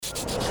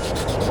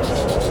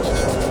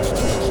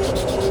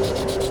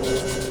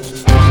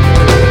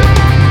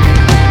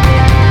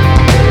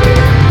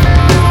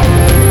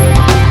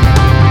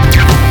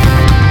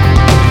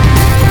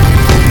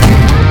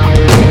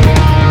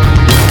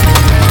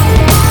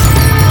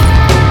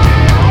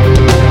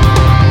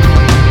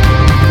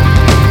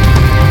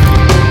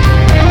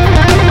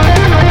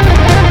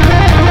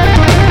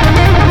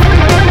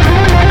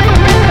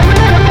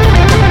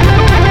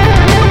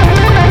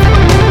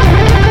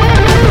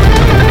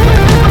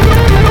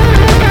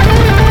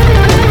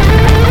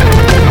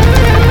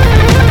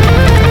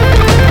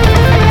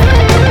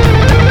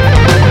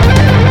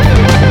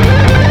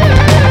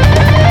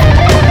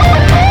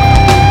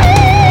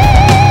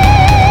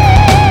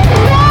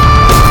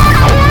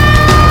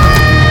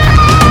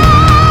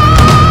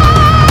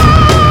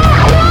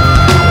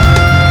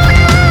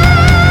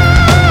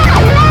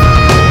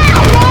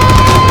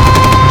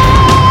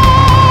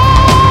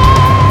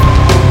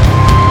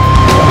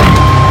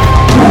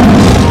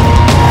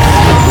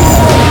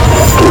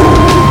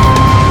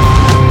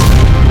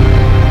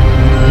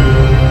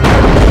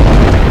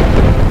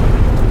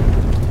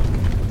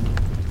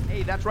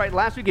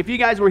right? Last week, if you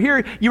guys were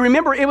here, you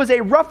remember it was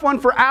a rough one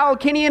for Al,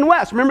 Kenny, and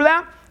Wes. Remember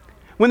that?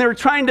 When they were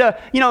trying to,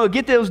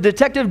 get those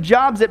detective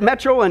jobs at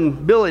Metro,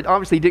 and Bill, it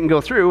obviously didn't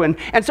go through.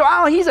 And so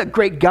Al, he's a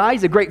great guy.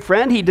 He's a great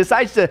friend. He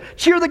decides to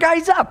cheer the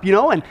guys up,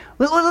 and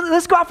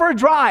let's go out for a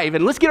drive,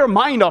 and let's get our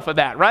mind off of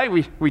that, right?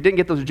 We didn't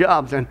get those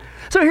jobs. And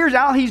so here's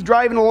Al. He's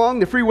driving along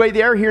the freeway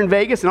there here in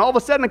Vegas, and all of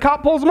a sudden a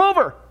cop pulls him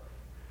over.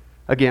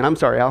 Again, I'm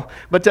sorry, Al.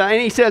 But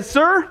and he says,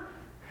 sir,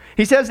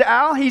 he says to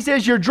Al, he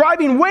says, you're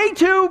driving way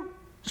too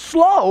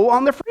slow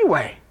on the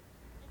freeway.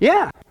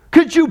 Yeah.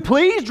 Could you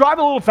please drive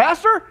a little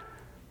faster?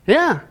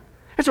 Yeah.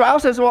 And so Al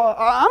says, well,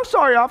 I'm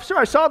sorry, officer.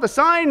 I saw the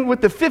sign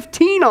with the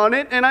 15 on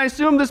it, and I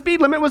assumed the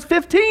speed limit was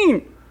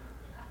 15.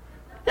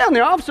 Yeah, and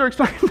the officer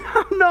explained,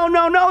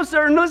 no,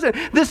 sir. Listen,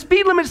 the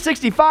speed limit is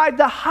 65.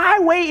 The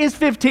highway is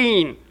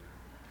 15.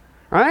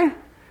 Right?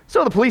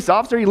 So the police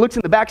officer, he looks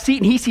in the back seat,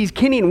 and he sees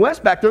Kenny and Wes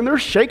back there, and they're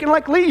shaking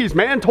like leaves,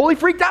 man, totally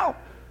freaked out.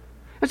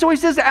 And so he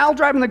says to Al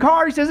driving the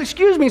car, he says,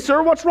 excuse me,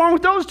 sir, what's wrong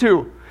with those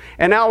two?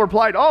 And Al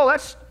replied, oh,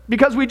 that's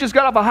because we just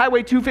got off of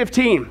Highway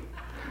 215.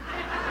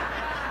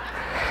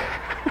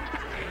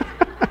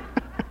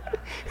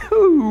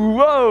 Ooh,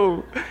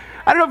 whoa.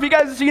 I don't know if you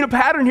guys have seen a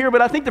pattern here,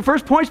 but I think the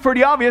first point's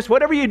pretty obvious.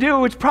 Whatever you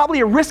do, it's probably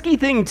a risky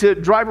thing to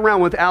drive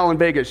around with Al in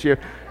Vegas.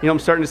 I'm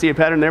starting to see a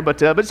pattern there. But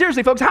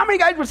seriously, folks, how many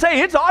guys would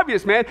say it's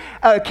obvious, man?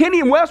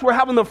 Kenny and Wes were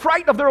having the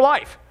fright of their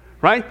life,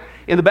 right?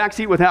 In the back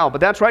seat with Al. But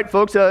that's right,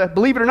 folks.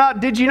 Believe it or not,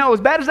 did you know, as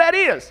bad as that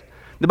is,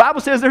 the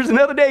Bible says there's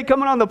another day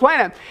coming on the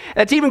planet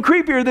that's even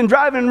creepier than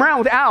driving around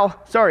with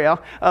Al, sorry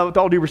Al, with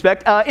all due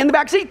respect, in the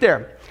back seat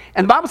there.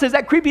 And the Bible says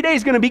that creepy day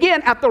is going to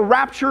begin at the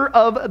rapture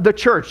of the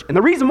church. And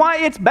the reason why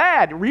it's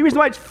bad, the reason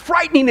why it's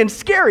frightening and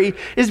scary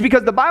is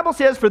because the Bible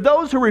says for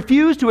those who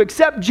refuse to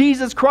accept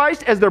Jesus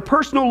Christ as their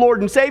personal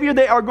Lord and Savior,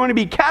 they are going to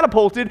be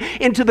catapulted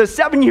into the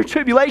 7-year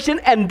tribulation,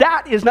 and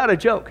that is not a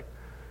joke.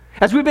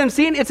 As we've been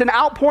seeing, it's an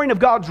outpouring of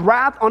God's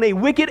wrath on a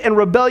wicked and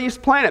rebellious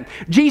planet.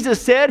 Jesus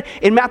said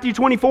in Matthew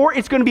 24,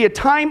 it's going to be a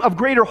time of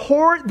greater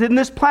horror than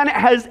this planet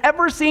has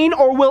ever seen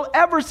or will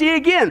ever see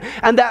again.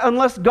 And that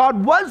unless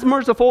God was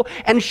merciful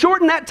and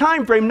shortened that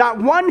time frame, not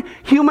one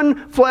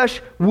human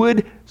flesh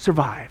would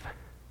survive.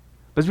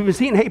 As we've been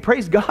seeing, hey,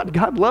 praise God,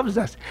 God loves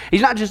us.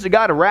 He's not just a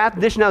God of wrath,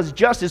 dishing out his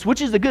justice,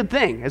 which is a good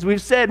thing. As we've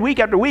said week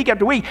after week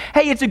after week,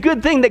 hey, it's a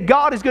good thing that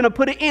God is going to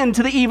put an end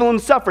to the evil and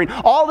suffering.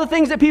 All the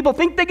things that people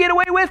think they get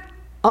away with,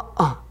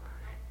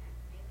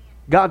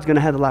 God's going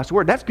to have the last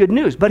word. That's good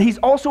news. But he's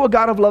also a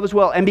God of love as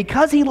well. And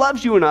because he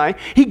loves you and I,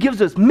 he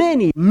gives us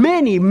many,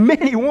 many,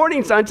 many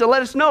warning signs to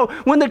let us know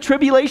when the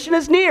tribulation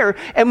is near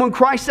and when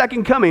Christ's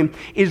second coming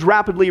is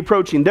rapidly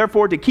approaching.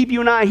 Therefore, to keep you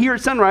and I here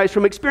at Sunrise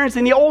from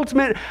experiencing the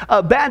ultimate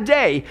bad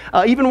day,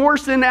 even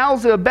worse than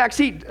Al's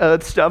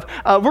backseat stuff,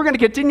 we're going to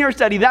continue our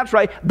study. That's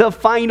right, the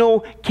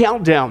final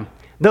countdown.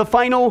 The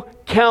final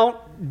countdown.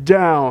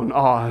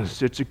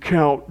 Oz, it's a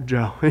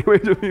countdown. Anyway,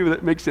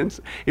 that makes sense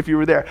if you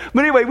were there.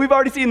 But anyway, we've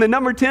already seen the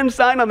number 10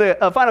 sign on the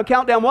final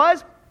countdown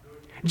was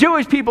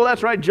Jewish people.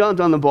 That's right, John's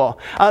on the ball.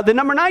 The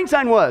number 9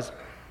 sign was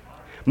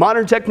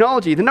modern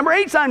technology. The number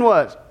 8 sign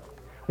was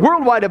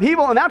worldwide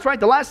upheaval. And that's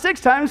right, the last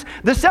 6 times,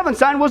 the 7th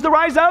sign was the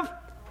rise of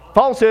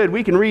falsehood.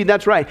 We can read,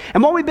 that's right.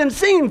 And what we've been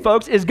seeing,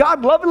 folks, is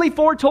God lovingly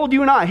foretold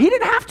you and I. He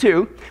didn't have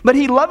to, but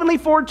he lovingly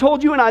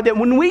foretold you and I that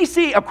when we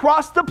see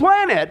across the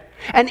planet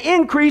an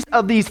increase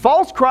of these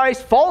false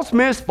Christs, false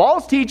myths,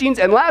 false teachings,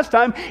 and last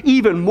time,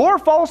 even more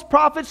false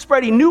prophets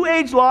spreading New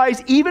Age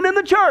lies, even in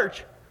the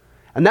church,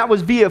 and that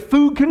was via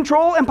food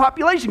control and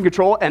population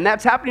control, and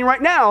that's happening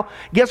right now.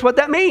 Guess what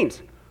that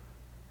means?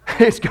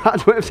 It's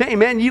God's way of saying,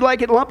 man, you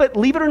like it, lump it,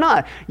 leave it or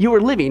not. You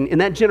are living in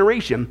that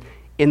generation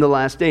in the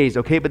last days,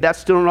 okay? But that's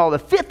still not all. The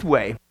 5th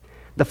way,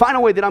 the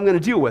final way that I'm going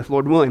to deal with,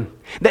 Lord willing,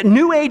 that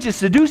New Age is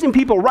seducing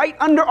people right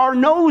under our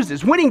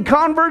noses, winning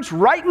converts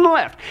right and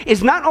left,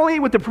 is not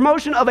only with the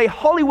promotion of a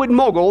Hollywood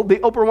mogul, the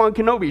Oprah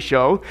Kenobi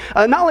show,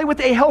 not only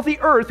with a healthy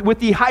earth, with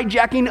the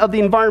hijacking of the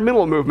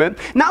environmental movement,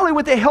 not only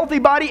with a healthy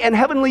body and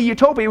heavenly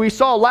utopia we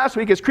saw last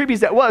week, as creepy as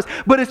that was,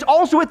 but it's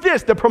also with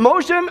this, the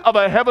promotion of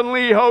a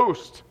heavenly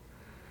host.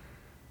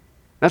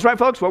 That's right,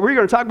 folks. What we're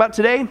going to talk about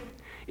today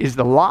is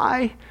the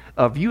lie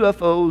of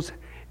UFOs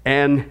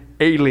and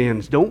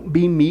aliens. Don't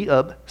beam me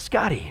up,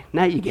 Scotty.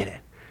 Now you get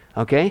it,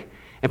 okay?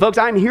 And folks,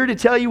 I'm here to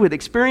tell you with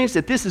experience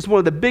that this is one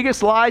of the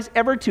biggest lies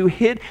ever to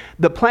hit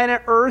the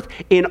planet Earth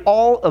in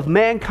all of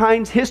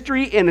mankind's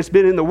history, and it's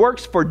been in the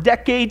works for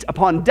decades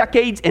upon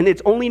decades, and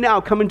it's only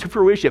now coming to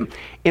fruition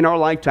in our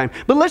lifetime.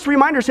 But let's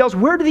remind ourselves,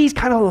 where do these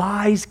kind of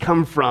lies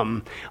come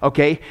from,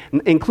 okay?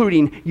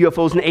 Including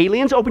UFOs and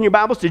aliens. Open your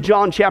Bibles to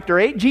John chapter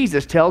 8.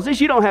 Jesus tells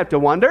us, you don't have to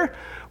wonder,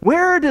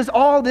 where does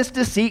all this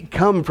deceit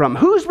come from?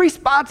 Who's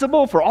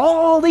responsible for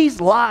all these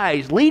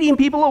lies leading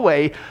people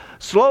away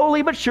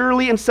slowly but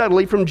surely and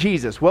subtly from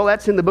Jesus? Well,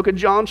 that's in the book of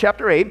John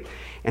chapter 8,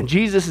 and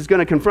Jesus is going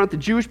to confront the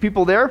Jewish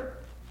people there,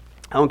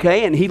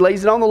 okay, and he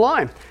lays it on the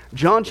line.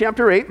 John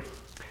chapter 8,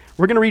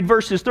 we're going to read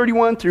verses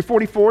 31 through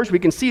 44 as we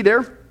can see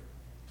there,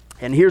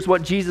 and here's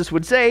what Jesus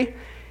would say,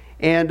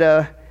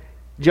 and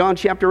John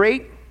chapter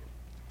 8,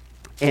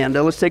 And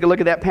let's take a look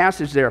at that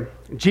passage there.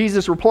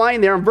 Jesus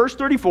replying there in verse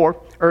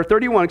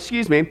 31,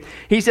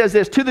 he says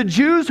this, to the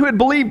Jews who had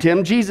believed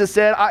him, Jesus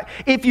said,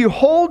 if you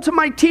hold to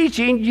my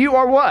teaching, you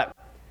are what?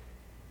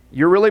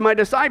 You're really my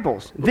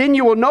disciples. Then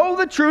you will know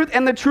the truth,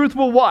 and the truth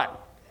will what?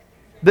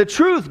 The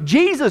truth,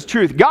 Jesus'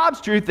 truth, God's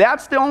truth,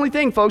 that's the only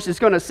thing, folks, that's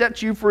going to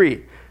set you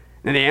free.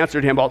 And they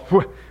answered him, well,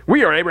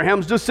 we are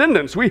Abraham's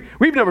descendants. We've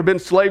never been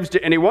slaves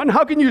to anyone.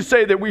 How can you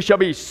say that we shall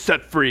be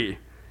set free?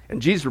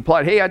 And Jesus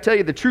replied, hey, I tell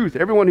you the truth.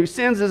 Everyone who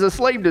sins is a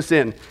slave to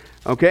sin.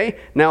 Okay?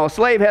 Now, a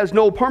slave has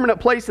no permanent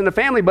place in the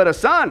family, but a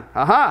son,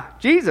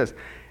 Jesus,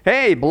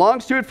 hey,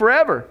 belongs to it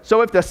forever.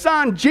 So if the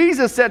Son,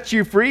 Jesus, sets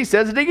you free,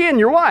 says it again,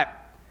 you're what?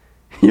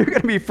 You're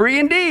going to be free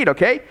indeed,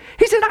 okay?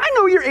 He said, I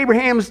know you're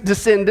Abraham's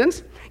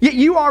descendants, yet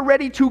you are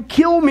ready to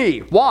kill me.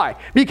 Why?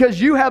 Because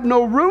you have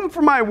no room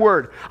for my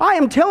word. I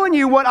am telling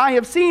you what I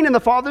have seen in the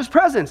Father's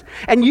presence,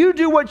 and you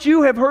do what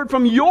you have heard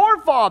from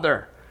your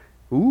father.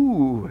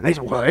 Ooh, and they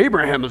said, well,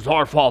 Abraham is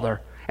our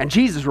father. And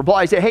Jesus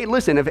replied, he said, hey,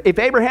 listen, if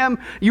Abraham,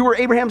 you were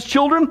Abraham's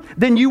children,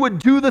 then you would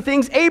do the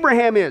things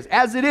Abraham is.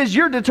 As it is,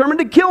 you're determined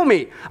to kill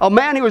me, a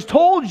man who has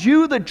told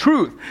you the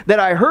truth that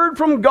I heard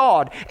from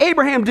God.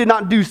 Abraham did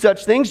not do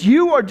such things.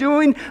 You are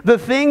doing the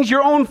things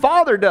your own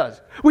father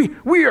does.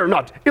 We are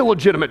not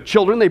illegitimate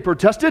children, they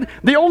protested.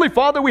 The only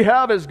father we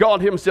have is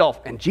God himself.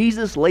 And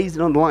Jesus lays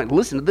it on the line.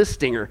 Listen to this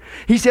stinger.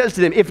 He says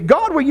to them, if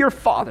God were your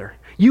father,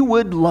 you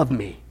would love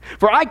me.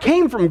 For I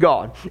came from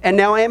God, and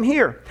now I am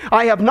here.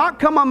 I have not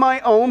come on my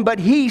own, but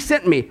he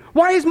sent me.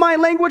 Why is my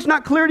language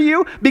not clear to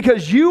you?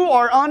 Because you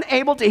are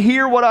unable to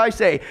hear what I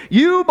say.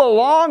 You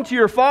belong to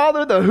your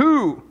father, the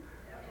who.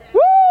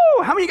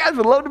 Woo! How many of you guys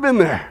would love to have been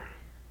there?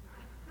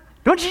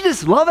 Don't you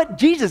just love it?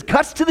 Jesus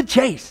cuts to the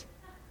chase.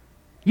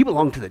 You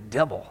belong to the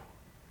devil.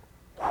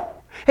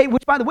 Hey,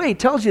 which, by the way,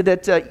 tells you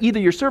that either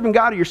you're serving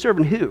God or you're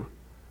serving who?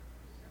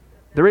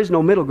 There is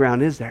no middle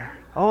ground, is there?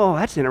 Oh,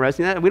 that's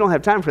interesting. We don't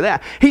have time for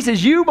that. He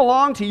says, you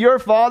belong to your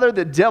father,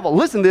 the devil.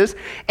 Listen to this.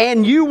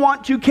 And you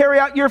want to carry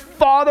out your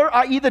father,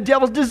 i.e. the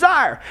devil's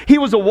desire. He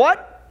was a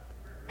what?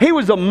 He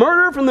was a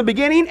murderer from the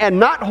beginning and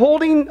not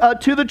holding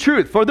to the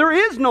truth. For there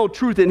is no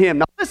truth in him.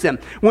 Now listen,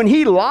 when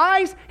he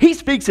lies, he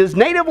speaks his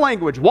native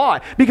language.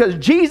 Why? Because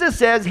Jesus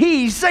says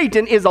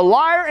Satan, is a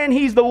liar, and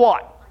he's the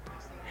what?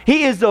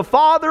 He is the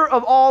father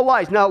of all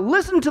lies. Now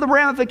listen to the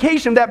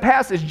ramification of that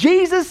passage.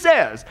 Jesus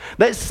says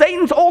that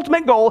Satan's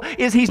ultimate goal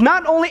is he's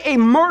not only a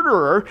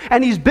murderer,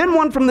 and he's been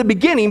one from the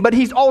beginning, but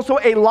he's also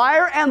a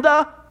liar and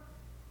the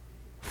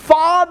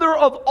father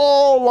of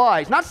all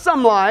lies. Not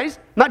some lies,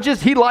 not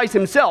just he lies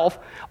himself.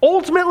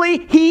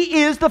 Ultimately,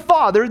 he is the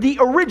father, the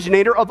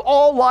originator of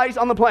all lies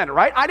on the planet,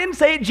 right? I didn't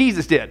say it,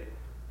 Jesus did.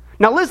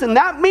 Now listen,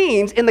 that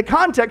means in the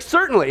context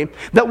certainly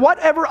that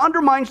whatever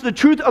undermines the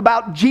truth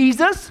about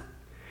Jesus,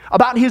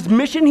 about his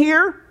mission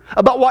here,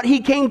 about what he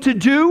came to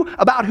do,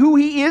 about who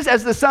he is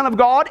as the Son of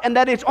God, and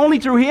that it's only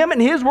through him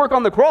and his work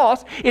on the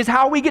cross is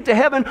how we get to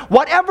heaven.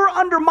 Whatever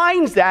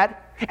undermines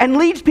that and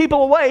leads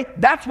people away,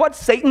 that's what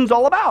Satan's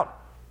all about.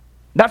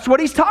 That's what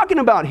he's talking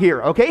about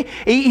here, okay?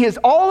 He is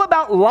all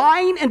about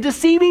lying and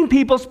deceiving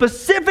people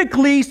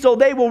specifically so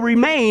they will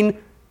remain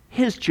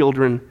his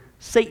children,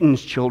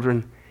 Satan's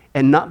children,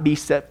 and not be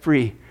set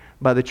free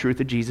by the truth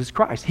of Jesus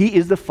Christ. He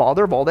is the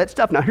father of all that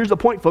stuff. Now here's the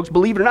point, folks,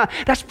 believe it or not,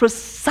 that's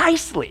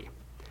precisely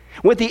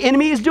what the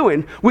enemy is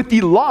doing with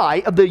the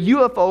lie of the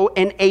UFO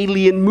and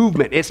alien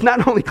movement. It's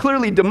not only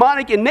clearly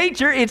demonic in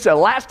nature, it's a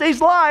last days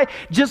lie,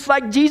 just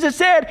like Jesus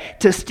said,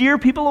 to steer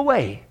people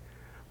away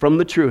from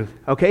the truth,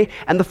 okay?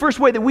 And the first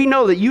way that we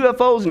know that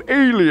UFOs and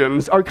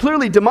aliens are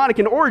clearly demonic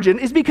in origin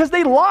is because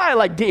they lie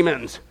like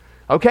demons,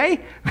 okay?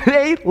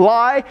 They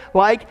lie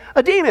like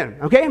a demon,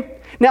 okay?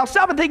 Now,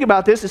 stop and think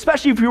about this,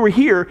 especially if you were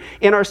here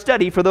in our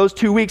study for those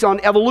 2 weeks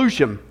on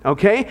evolution,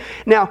 okay?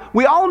 Now,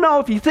 we all know,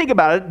 if you think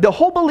about it, the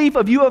whole belief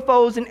of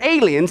UFOs and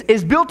aliens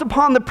is built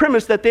upon the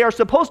premise that they are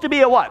supposed to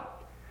be a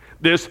what?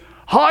 This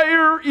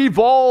higher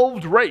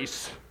evolved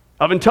race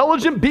of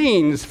intelligent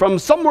beings from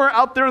somewhere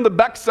out there in the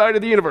backside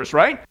of the universe,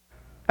 right?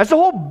 That's the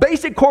whole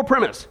basic core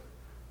premise.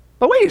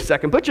 But wait a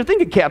second, put your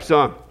thinking caps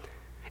on.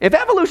 If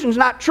evolution's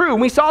not true,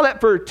 and we saw that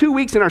for 2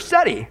 weeks in our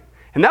study,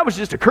 and that was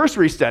just a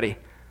cursory study,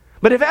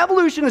 but if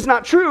evolution is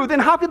not true,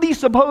 then how could these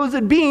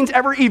supposed beings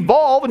ever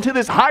evolve into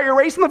this higher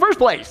race in the first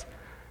place?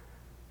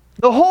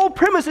 The whole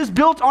premise is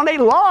built on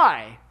a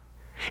lie.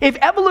 If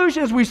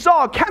evolution, as we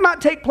saw, cannot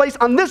take place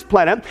on this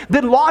planet,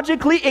 then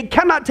logically it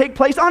cannot take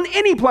place on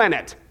any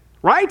planet,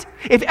 right?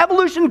 If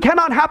evolution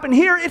cannot happen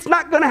here, it's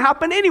not going to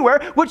happen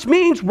anywhere, which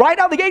means right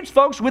out of the gates,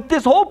 folks, with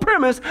this whole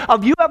premise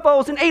of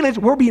UFOs and aliens,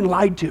 we're being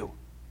lied to.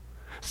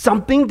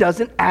 Something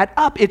doesn't add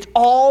up. It's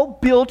all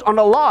built on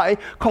a lie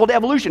called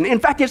evolution.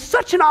 In fact, it's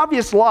such an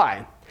obvious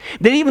lie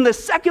that even the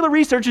secular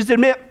researchers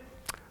admit,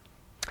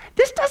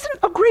 this doesn't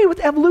agree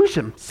with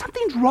evolution.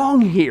 Something's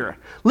wrong here.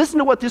 Listen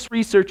to what this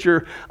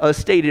researcher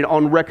stated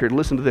on record.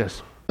 Listen to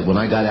this. When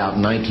I got out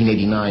in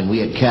 1989, we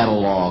had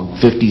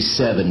cataloged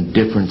 57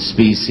 different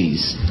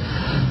species.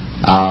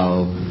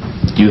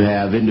 You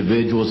have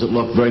individuals that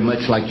look very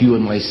much like you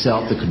and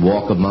myself that could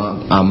walk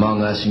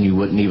among us and you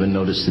wouldn't even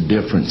notice the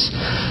difference,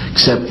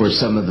 except for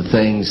some of the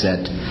things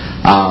that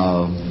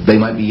they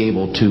might be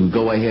able to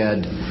go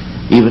ahead,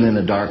 even in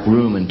a dark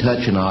room, and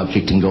touch an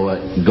object and go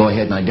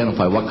ahead and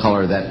identify what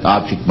color that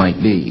object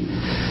might be.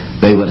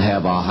 They would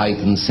have a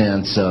heightened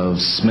sense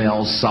of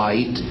smell,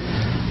 sight,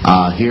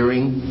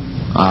 hearing.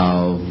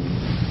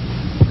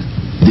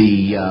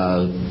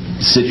 The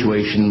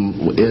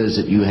situation is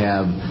that you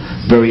have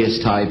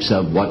various types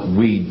of what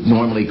we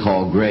normally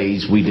call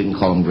grays. We didn't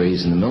call them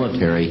grays in the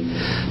military,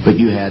 but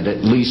you had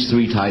at least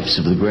 3 types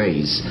of the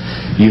grays.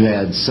 You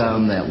had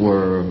some that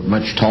were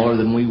much taller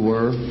than we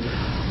were.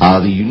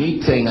 The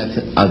unique thing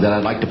that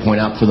I'd like to point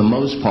out for the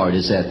most part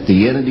is that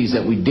the entities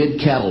that we did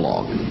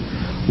catalog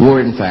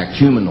were in fact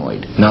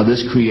humanoid. Now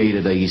this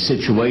created a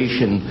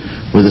situation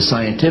where the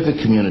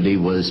scientific community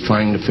was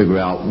trying to figure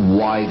out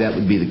why that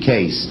would be the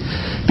case,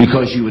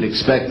 because you would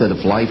expect that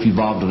if life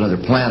evolved on other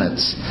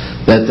planets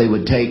that they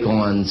would take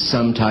on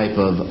some type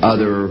of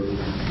other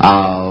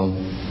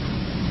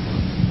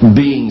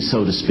being,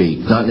 so to speak,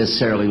 not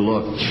necessarily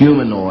look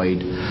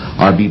humanoid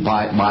or be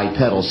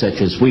bipedal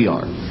such as we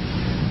are.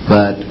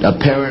 But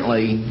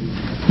apparently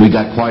we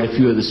got quite a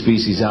few of the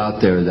species out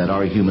there that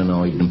are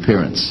humanoid in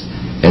appearance.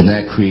 And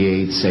that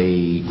creates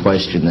a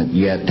question that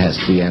yet has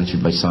to be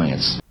answered by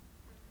science.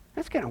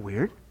 That's kind of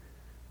weird.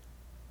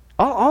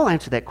 I'll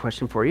answer that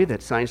question for you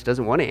that science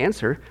doesn't want to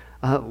answer.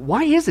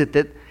 Why is it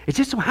that it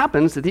just so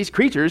happens that these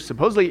creatures,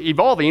 supposedly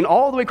evolving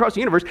all the way across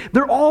the universe,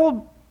 they're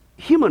all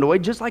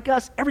humanoid just like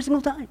us every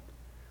single time?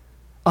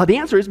 The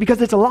answer is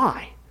because it's a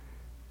lie.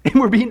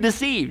 And we're being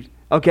deceived.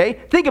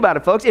 Okay? Think about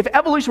it, folks. If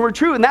evolution were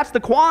true, and that's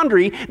the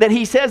quandary that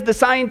he says the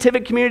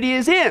scientific community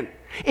is in.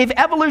 If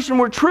evolution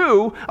were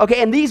true,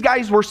 okay, and these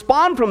guys were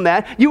spawned from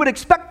that, you would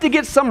expect to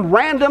get some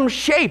random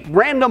shape,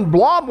 random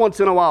blob once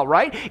in a while,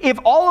 right? If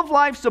all of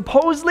life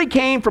supposedly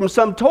came from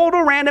some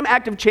total random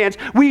act of chance,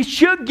 we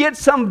should get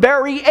some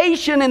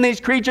variation in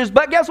these creatures,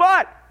 but guess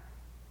what?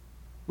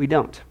 We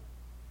don't.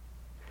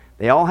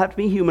 They all have to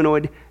be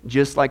humanoid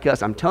just like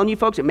us. I'm telling you,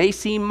 folks, it may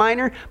seem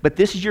minor, but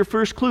this is your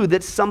first clue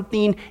that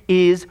something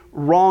is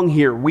wrong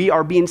here. We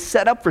are being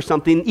set up for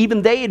something.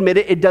 Even they admit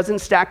it, it doesn't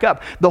stack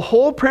up. The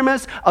whole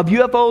premise of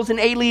UFOs and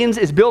aliens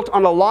is built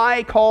on a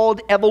lie called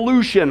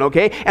evolution,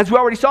 okay? As we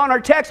already saw in our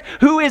text,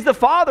 who is the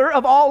father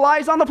of all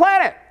lies on the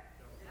planet?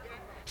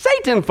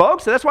 Satan,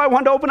 folks. So that's why I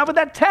wanted to open up with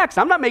that text.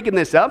 I'm not making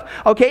this up,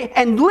 okay?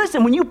 And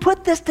listen, when you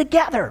put this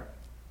together,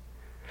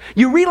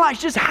 you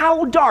realize just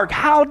how dark,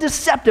 how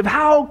deceptive,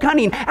 how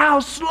cunning, how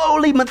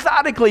slowly,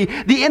 methodically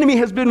the enemy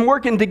has been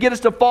working to get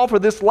us to fall for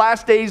this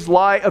last days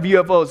lie of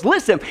UFOs.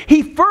 Listen,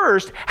 he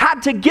first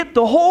had to get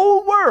the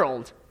whole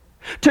world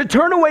to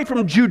turn away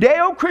from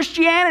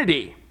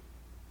Judeo-Christianity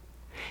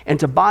and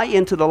to buy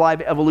into the lie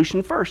of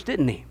evolution first,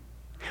 didn't he?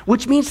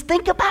 Which means,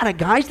 think about it,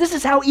 guys. This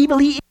is how evil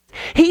he is.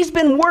 He's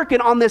been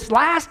working on this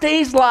last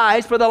days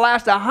lies for the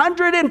last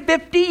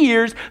 150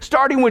 years,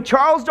 starting with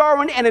Charles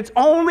Darwin, and it's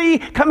only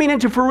coming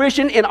into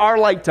fruition in our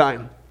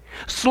lifetime.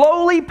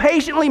 Slowly,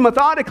 patiently,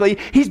 methodically,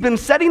 he's been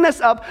setting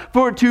us up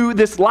to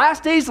this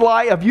last days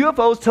lie of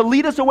UFOs to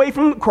lead us away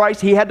from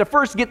Christ. He had to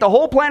first get the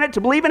whole planet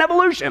to believe in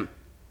evolution.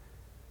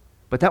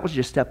 But that was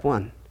just step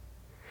 1.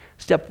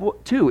 Step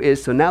 2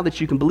 is, so now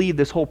that you can believe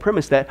this whole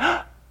premise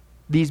that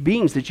these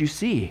beings that you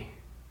see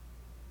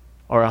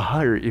are a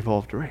higher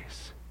evolved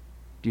race.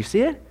 Do you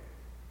see it?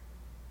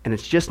 And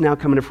it's just now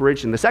coming to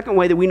fruition. The second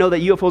way that we know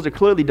that UFOs are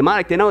clearly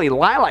demonic, they not only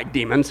lie like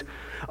demons,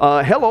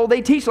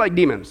 they teach like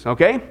demons,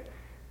 okay?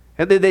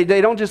 And they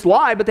don't just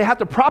lie, but they have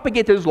to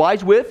propagate those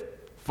lies with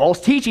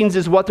false teachings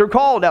is what they're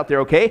called out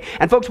there, okay?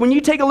 And folks, when you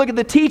take a look at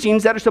the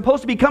teachings that are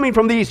supposed to be coming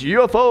from these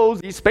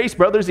UFOs, these space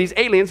brothers, these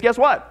aliens, guess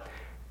what?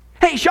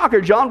 Hey, shocker,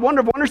 John,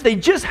 wonder of wonders, they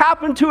just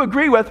happen to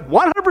agree with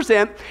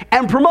 100%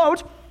 and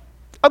promote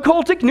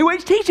occultic New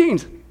Age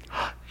teachings.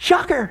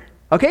 Shocker.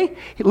 Okay?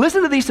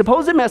 Listen to these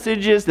supposed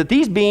messages that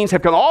these beings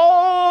have come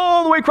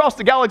all the way across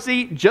the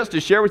galaxy just to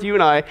share with you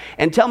and I,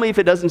 and tell me if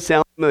it doesn't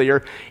sound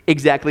familiar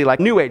exactly like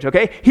New Age,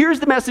 okay?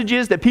 Here's the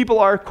messages that people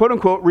are, quote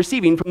unquote,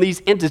 receiving from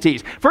these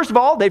entities. First of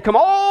all, they've come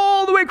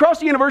all the way across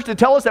the universe to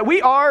tell us that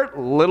we are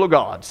little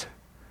gods.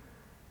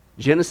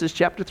 Genesis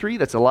chapter 3,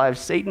 that's a lie of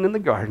Satan in the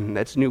garden.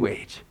 That's New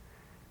Age.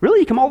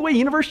 Really? You come all the way to the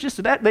universe just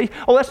to that? That's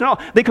not all.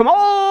 They come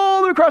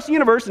all the way across the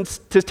universe and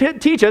to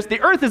teach us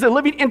the earth is a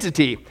living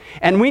entity,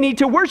 and we need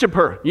to worship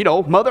her,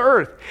 Mother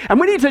Earth. And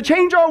we need to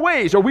change our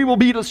ways or we will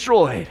be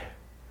destroyed.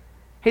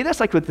 Hey,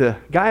 that's like with the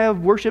Gaia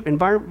worship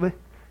environment.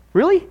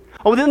 Really?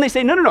 Oh, then they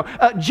say, no.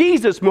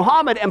 Jesus,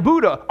 Muhammad, and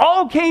Buddha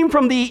all came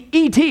from the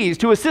ETs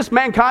to assist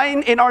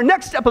mankind in our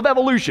next step of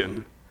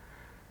evolution.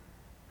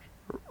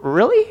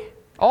 Really?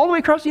 All the way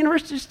across the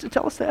universe just to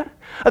tell us that?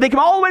 They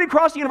come all the way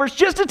across the universe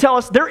just to tell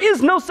us there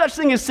is no such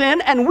thing as sin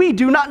and we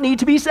do not need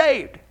to be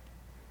saved.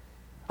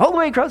 All the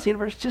way across the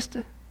universe just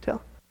to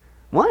tell.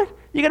 What?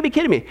 You got to be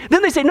kidding me.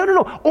 Then they say,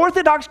 no.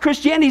 Orthodox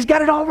Christianity's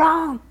got it all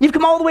wrong. You've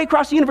come all the way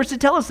across the universe to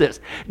tell us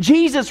this.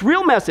 Jesus'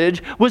 real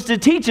message was to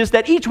teach us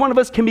that each one of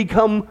us can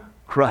become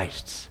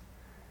Christs.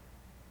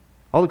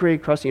 all the way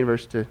across the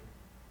universe to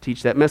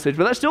teach that message,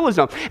 but that still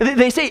isn't.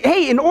 They say,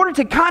 hey, in order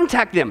to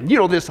contact them,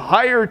 this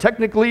higher,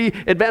 technically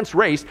advanced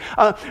race,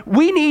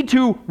 we need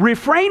to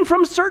refrain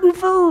from certain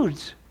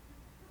foods.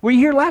 Were you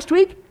here last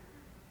week?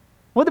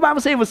 What did the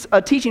Bible say was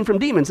teaching from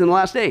demons in the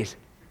last days?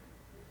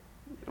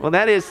 Well,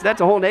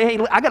 that's a whole day.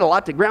 Hey, I got a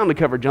lot of ground to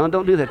cover, John.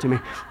 Don't do that to me.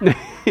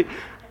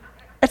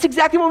 That's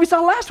exactly what we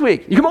saw last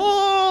week. You come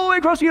all the way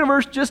across the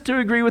universe just to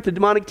agree with the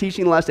demonic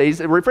teaching in the last days,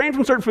 refrain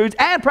from certain foods,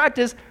 and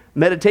practice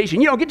meditation.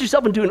 Get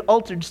yourself into an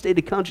altered state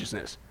of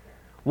consciousness.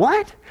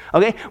 What?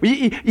 Okay,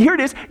 here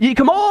it is. You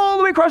come all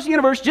the way across the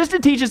universe just to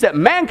teach us that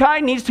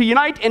mankind needs to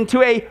unite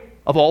into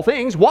of all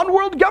things, one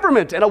world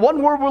government and a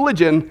one world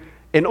religion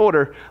in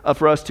order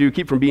for us to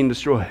keep from being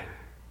destroyed.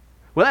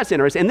 Well, that's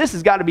interesting. And this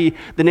has got to be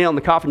the nail in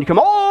the coffin. You come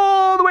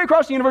all the way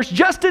across the universe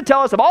just to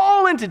tell us of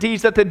all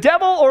entities that the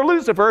devil or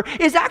Lucifer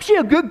is actually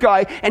a good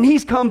guy and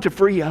he's come to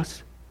free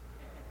us.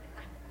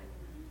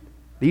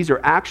 These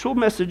are actual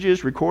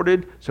messages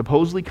recorded,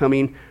 supposedly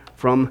coming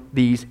from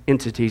these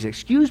entities.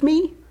 Excuse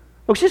me?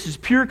 Folks, this is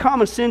pure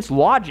common sense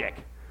logic.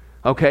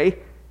 Okay?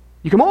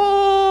 You come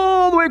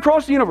all the way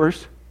across the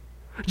universe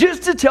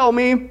just to tell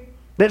me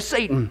that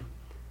Satan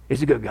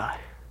is a good guy.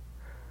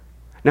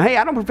 Now, hey,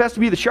 I don't profess to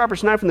be the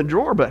sharpest knife in the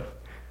drawer,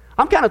 but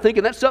I'm kind of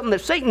thinking that's something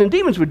that Satan and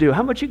demons would do.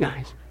 How about you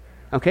guys?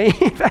 Okay?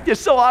 In fact,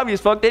 it's so obvious,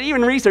 folks, that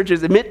even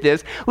researchers admit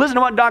this. Listen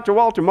to what Dr.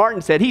 Walter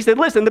Martin said. He said,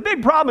 listen, the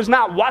big problem is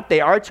not what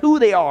they are, it's who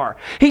they are.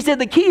 He said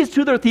the key is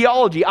to their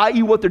theology,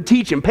 i.e. what they're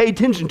teaching. Pay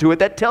attention to it.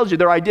 That tells you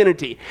their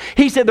identity.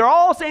 He said they're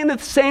all saying the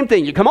same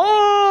thing. You come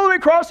all the way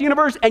across the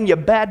universe and you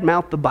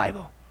badmouth the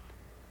Bible.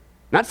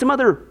 Not some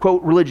other,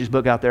 quote, religious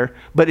book out there,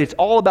 but it's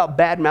all about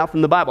bad-mouthing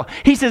the Bible.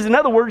 He says, in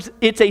other words,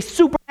 it's a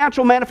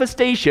supernatural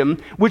manifestation,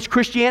 which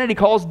Christianity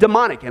calls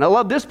demonic. And I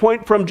love this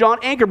point from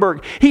John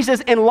Ankerberg. He says,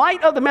 in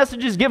light of the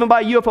messages given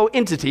by UFO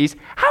entities,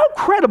 how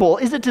credible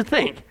is it to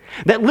think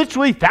that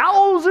literally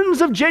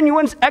thousands of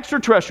genuine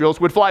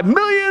extraterrestrials would fly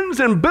millions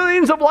and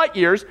billions of light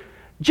years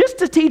just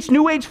to teach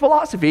New Age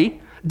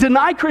philosophy,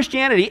 deny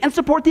Christianity, and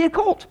support the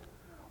occult?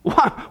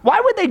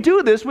 Why would they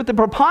do this with the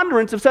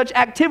preponderance of such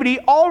activity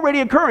already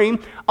occurring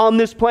on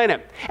this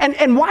planet?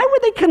 And why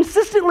would they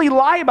consistently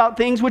lie about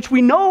things which we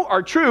know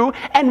are true?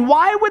 And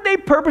why would they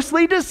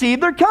purposely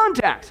deceive their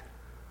contacts?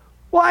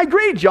 Well, I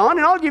agree, John,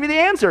 and I'll give you the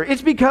answer.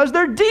 It's because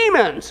they're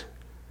demons.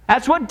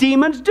 That's what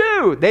demons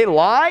do. They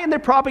lie and they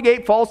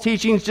propagate false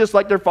teachings just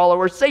like their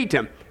follower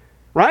Satan.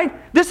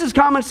 Right? This is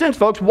common sense,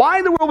 folks. Why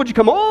in the world would you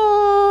come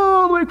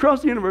all the way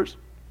across the universe?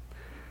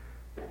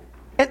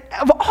 And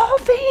of all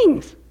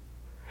things,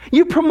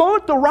 you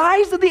promote the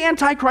rise of the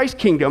Antichrist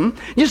kingdom,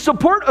 you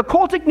support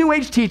occultic New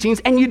Age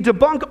teachings, and you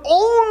debunk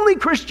only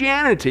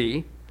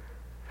Christianity.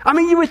 I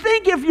mean, you would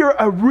think if you're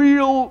a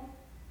real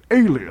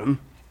alien,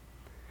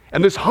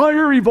 and this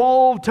higher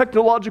evolved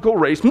technological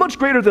race, much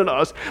greater than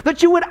us,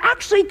 that you would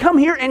actually come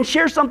here and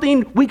share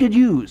something we could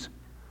use.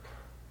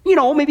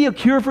 Maybe a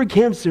cure for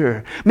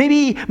cancer,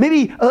 maybe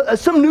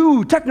some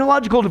new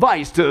technological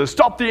device to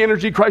stop the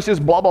energy crisis,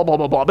 blah, blah, blah,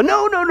 blah, blah. But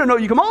no,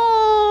 you come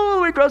all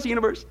the way across the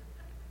universe.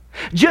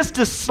 Just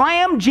to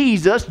slam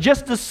Jesus,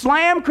 just to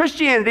slam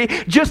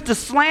Christianity, just to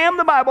slam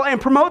the Bible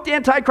and promote the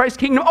Antichrist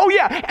kingdom. Oh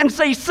yeah, and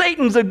say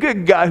Satan's a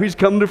good guy who's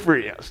come to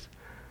free us.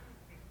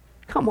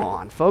 Come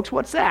on, folks,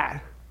 what's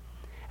that?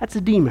 That's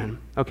a demon,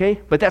 okay?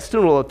 But that's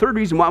still a third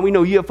reason why we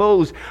know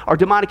UFOs are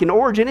demonic in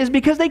origin is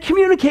because they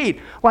communicate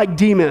like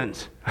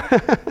demons.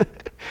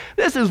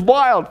 This is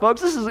wild,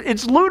 folks.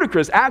 It's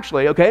ludicrous,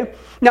 actually, okay?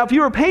 Now, if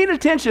you were paying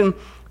attention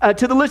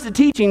to the list of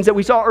teachings that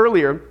we saw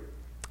earlier,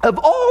 of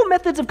all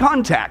methods of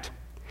contact,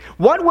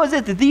 what was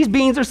it that these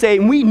beings are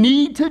saying we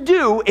need to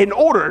do in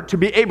order to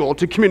be able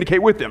to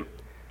communicate with them?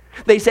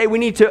 They say we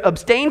need to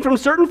abstain from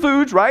certain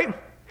foods, right?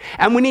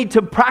 And we need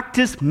to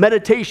practice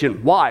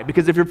meditation. Why?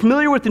 Because if you're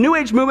familiar with the New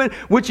Age movement,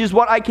 which is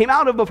what I came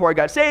out of before I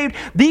got saved,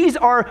 these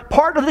are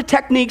part of the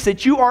techniques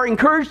that you are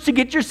encouraged to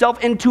get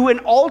yourself into an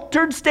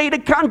altered state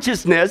of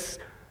consciousness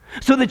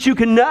so that you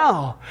can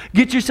now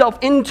get yourself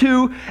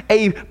into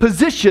a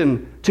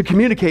position to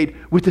communicate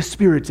with the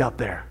spirits out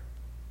there.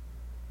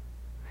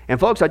 And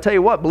folks, I tell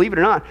you what, believe it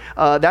or not,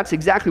 that's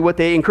exactly what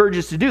they encourage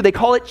us to do. They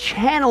call it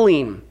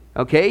channeling,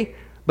 okay?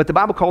 But the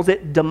Bible calls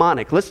it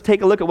demonic. Let's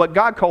take a look at what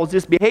God calls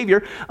this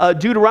behavior.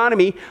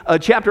 Deuteronomy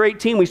chapter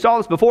 18, we saw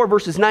this before,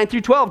 verses 9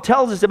 through 12,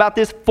 tells us about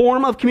this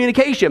form of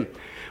communication.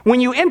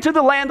 When you enter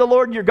the land the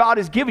Lord your God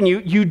has given you,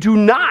 you do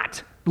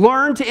not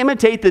learn to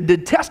imitate the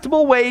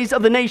detestable ways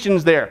of the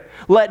nations there.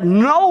 Let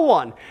no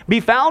one be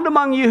found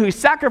among you who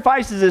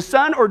sacrifices his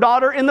son or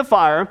daughter in the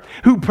fire,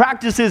 who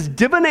practices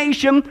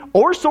divination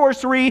or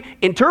sorcery,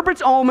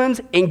 interprets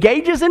omens,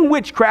 engages in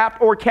witchcraft,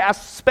 or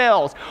casts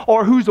spells,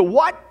 or who's a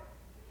what?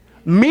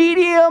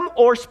 Medium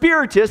or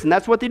spiritist, and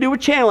that's what they do with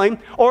channeling,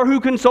 or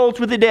who consults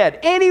with the dead.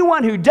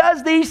 Anyone who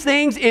does these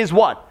things is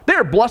what?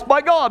 They're blessed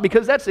by God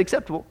because that's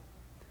acceptable.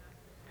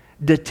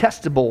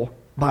 Detestable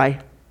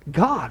by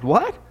God.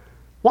 What?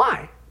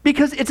 Why?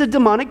 Because it's a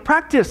demonic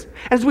practice.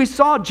 As we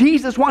saw,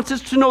 Jesus wants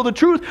us to know the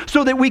truth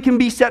so that we can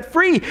be set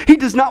free. He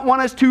does not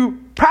want us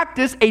to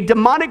practice a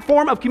demonic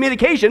form of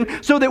communication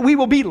so that we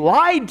will be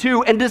lied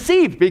to and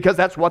deceived, because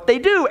that's what they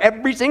do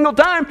every single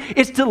time,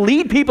 is to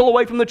lead people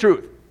away from the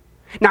truth.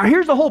 Now,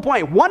 here's the whole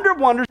point. Wonder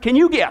of wonders, can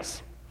you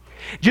guess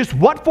just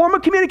what form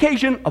of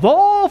communication of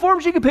all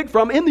forms you can pick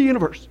from in the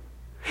universe?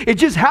 It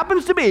just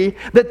happens to be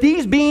that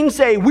these beings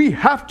say we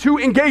have to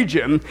engage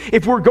him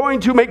if we're going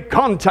to make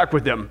contact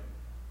with them.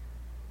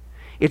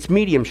 It's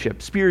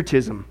mediumship,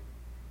 spiritism,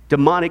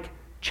 demonic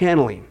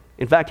channeling.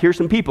 In fact, here's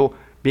some people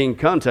being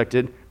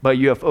contacted by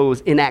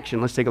UFOs in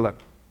action. Let's take a look.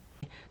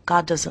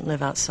 God doesn't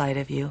live outside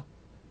of you.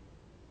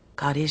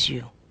 God is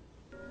you.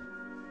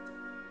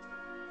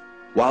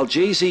 While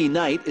J.Z.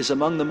 Knight is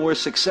among the more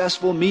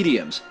successful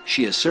mediums,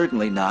 she is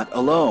certainly not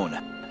alone.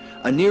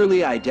 A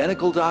nearly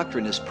identical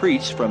doctrine is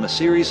preached from a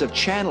series of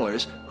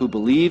channelers who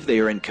believe they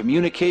are in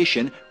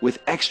communication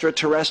with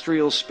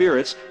extraterrestrial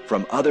spirits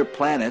from other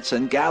planets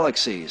and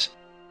galaxies.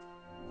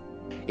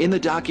 In the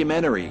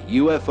documentary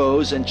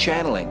UFOs and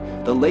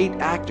Channeling, the late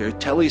actor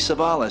Telly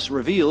Savalas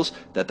reveals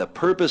that the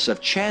purpose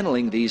of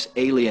channeling these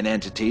alien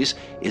entities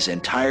is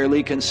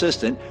entirely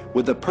consistent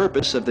with the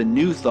purpose of the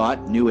New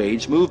Thought New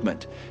Age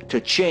movement, to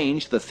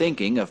change the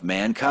thinking of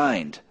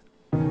mankind.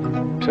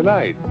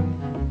 Tonight,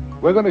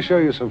 we're going to show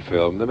you some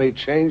film that may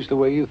change the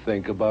way you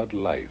think about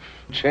life.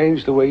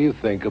 Change the way you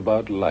think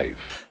about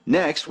life.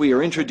 Next, we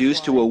are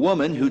introduced to a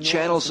woman who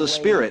channels a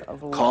spirit,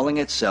 calling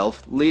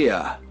itself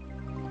Leah.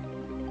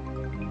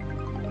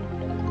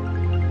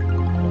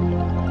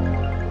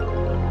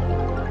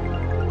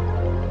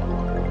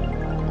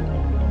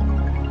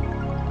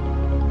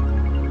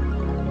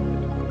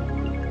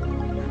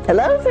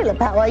 Hello, Philip.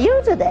 How are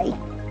you today?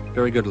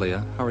 Very good,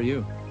 Leah. How are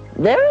you?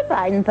 Very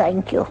fine,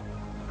 thank you.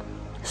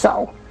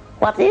 So,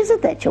 what is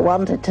it that you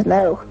wanted to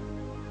know?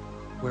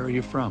 Where are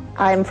you from?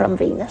 I'm from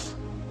Venus.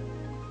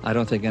 I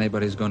don't think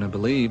anybody's going to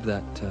believe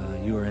that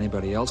you or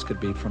anybody else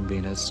could be from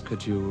Venus.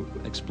 Could you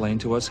explain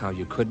to us how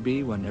you could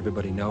be when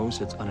everybody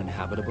knows it's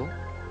uninhabitable?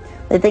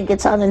 They think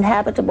it's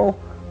uninhabitable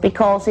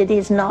because it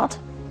is not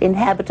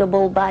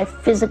inhabitable by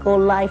physical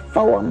life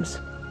forms.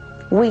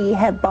 We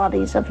have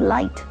bodies of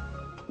light.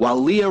 While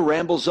Leah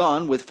rambles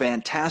on with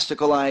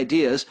fantastical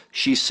ideas,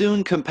 she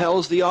soon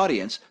compels the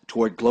audience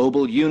toward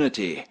global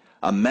unity,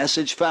 a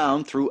message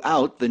found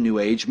throughout the New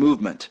Age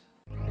movement.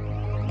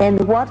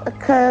 And what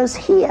occurs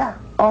here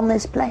on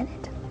this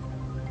planet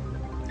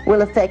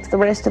will affect the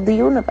rest of the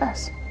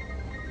universe.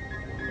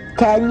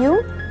 Can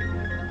you,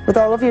 with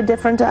all of your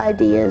different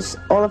ideas,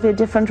 all of your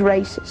different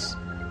races,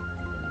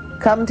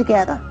 come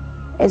together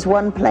as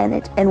one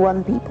planet and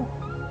one people?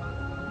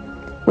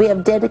 We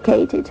have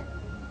dedicated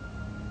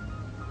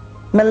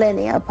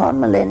millennia upon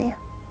millennia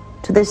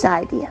to this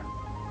idea.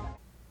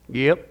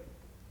 Yep.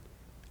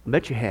 I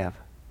bet you have.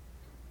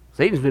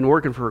 Satan's been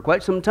working for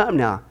quite some time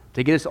now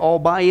to get us all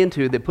buy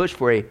into the push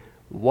for a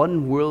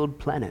one world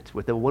planet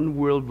with a one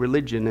world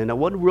religion and a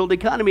one world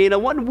economy and a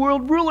one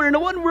world ruler and a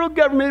one world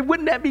government.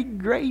 Wouldn't that be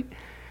great?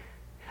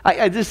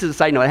 This is a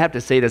side note. I have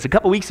to say this. A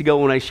couple weeks ago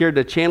when I shared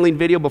the channeling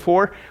video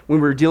before, when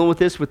we were dealing with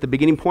this with the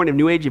beginning point of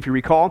New Age, if you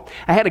recall,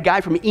 I had a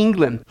guy from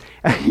England.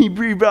 He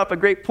brought up a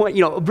great point,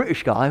 a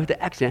British guy with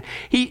the accent.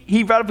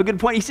 He brought up a good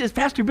point. He says,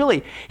 Pastor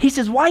Billy, he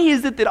says, why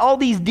is it that all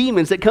these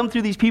demons that come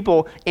through these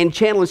people and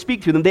channel and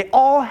speak to them, they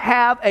all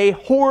have a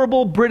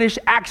horrible British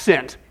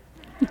accent?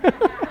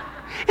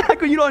 I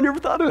go, I never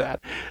thought of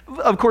that.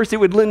 Of course, it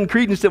would lend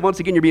credence that once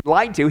again you're being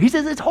lied to. He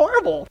says, it's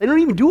horrible. They don't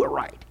even do it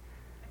right.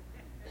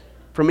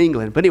 From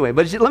England. But anyway,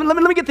 let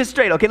me get this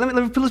straight, okay?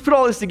 Let's put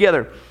all this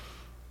together.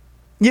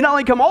 You not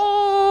only come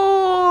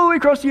all the way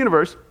across the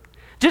universe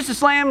just to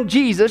slam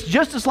Jesus,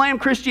 just to slam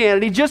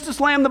Christianity, just to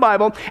slam the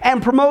Bible,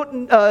 and promote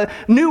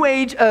New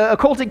Age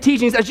occultic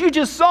teachings, as you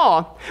just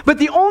saw, but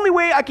the only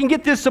way I can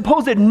get this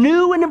supposed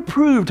new and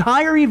improved,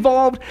 higher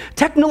evolved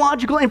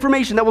technological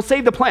information that will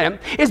save the planet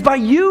is by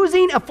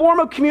using a form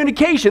of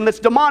communication that's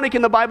demonic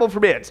and the Bible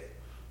forbids.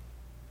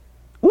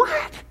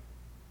 What?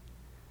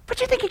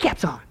 But you think he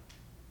kept on?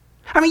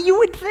 I mean, you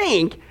would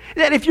think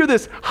that if you're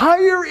this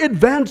higher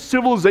advanced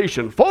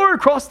civilization far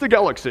across the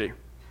galaxy,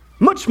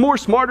 much more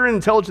smarter and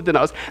intelligent than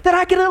us, that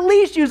I could at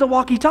least use a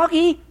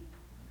walkie-talkie.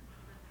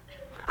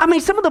 I mean,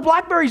 some of the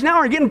Blackberries now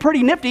are getting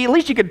pretty nifty. At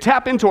least you could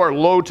tap into our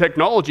low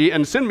technology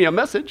and send me a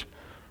message.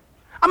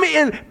 I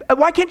mean,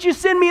 why can't you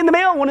send me in the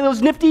mail one of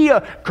those nifty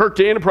Kirk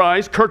to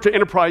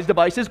Enterprise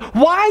devices?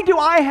 Why do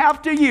I have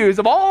to use,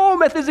 of all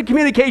methods of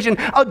communication,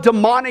 a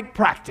demonic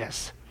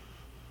practice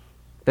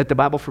that the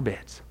Bible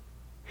forbids?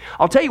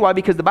 I'll tell you why,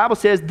 because the Bible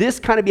says this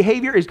kind of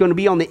behavior is going to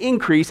be on the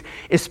increase,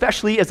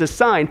 especially as a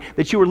sign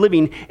that you are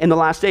living in the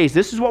last days.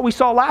 This is what we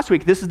saw last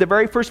week. This is the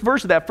very first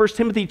verse of that, 1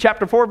 Timothy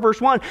chapter 4, verse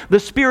 1.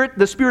 The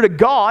Spirit of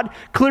God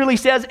clearly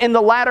says in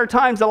the latter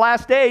times, the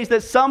last days,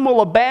 that some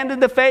will abandon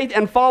the faith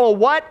and follow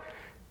what?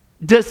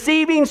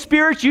 Deceiving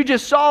spirits. You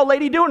just saw a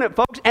lady doing it,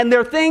 folks. And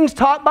they're things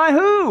taught by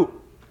who?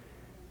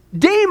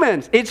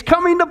 Demons. It's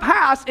coming to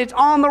pass. It's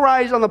on the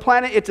rise on the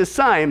planet. It's a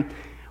sign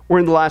we're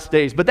in the last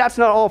days. But that's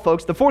not all,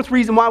 folks. The fourth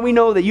reason why we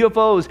know that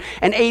UFOs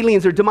and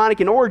aliens are demonic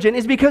in origin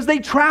is because they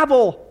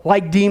travel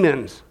like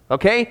demons.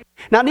 Okay?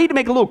 Now, I need to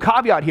make a little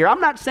caveat here. I'm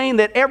not saying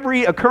that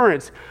every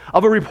occurrence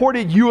of a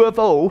reported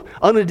UFO,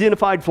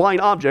 unidentified flying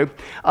object,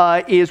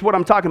 is what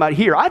I'm talking about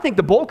here. I think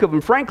the bulk of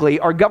them, frankly,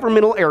 are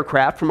governmental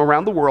aircraft from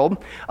around the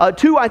world.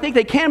 Two, I think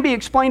they can be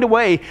explained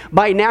away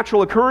by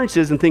natural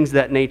occurrences and things of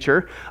that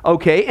nature.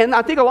 Okay? And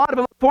I think a lot of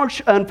them,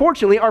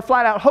 unfortunately, are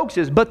flat-out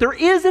hoaxes. But there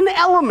is an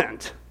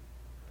element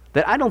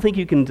that I don't think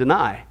you can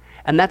deny,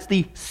 and that's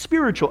the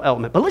spiritual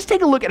element. But let's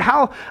take a look at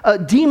how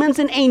demons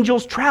and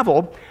angels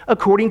travel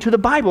according to the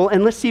Bible,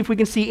 and let's see if we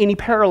can see any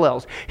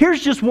parallels.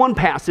 Here's just one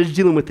passage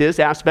dealing with this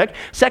aspect.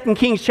 2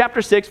 Kings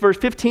chapter 6, verse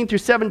 15 through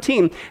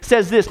 17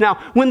 says this, "Now,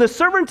 when the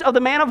servants of the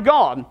man of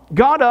God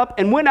got up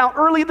and went out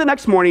early the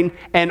next morning,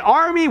 an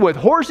army with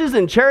horses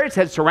and chariots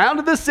had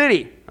surrounded the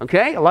city."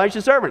 Okay,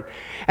 Elijah's servant.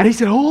 And he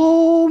said,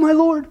 "Oh, my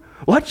Lord,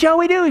 what shall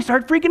we do?" He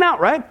started freaking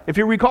out, right? If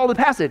you recall the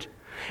passage.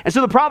 And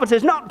so the prophet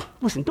says, "No,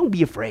 listen, don't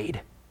be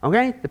afraid."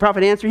 Okay? The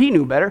prophet answered, he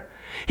knew better.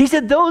 He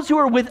said, "Those who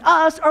are with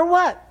us are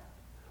what?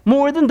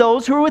 More than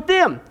those who are with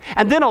them."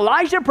 And then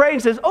Elijah prayed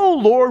and says, "Oh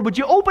Lord, would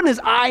you open his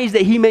eyes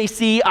that he may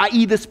see,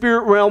 i.e. the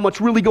spirit realm, what's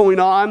really going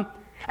on?"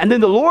 And then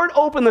the Lord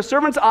opened the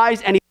servant's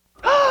eyes and he,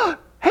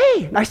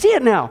 "Hey, I see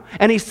it now."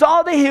 And he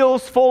saw the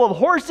hills full of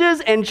horses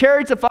and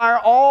chariots of fire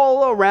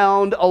all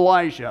around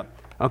Elijah.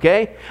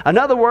 Okay? In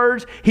other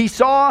words, he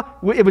saw,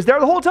 it was there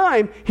the whole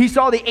time, he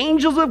saw the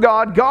angels of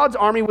God. God's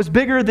army was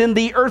bigger than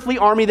the earthly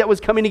army that was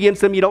coming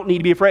against them. You don't need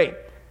to be afraid.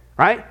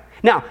 Right?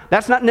 Now,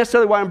 that's not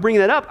necessarily why I'm bringing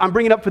that up. I'm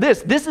bringing it up for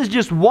this. This is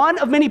just one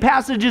of many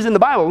passages in the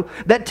Bible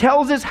that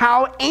tells us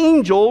how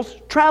angels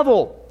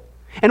travel.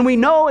 And we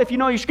know, if you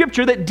know your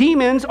scripture, that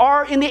demons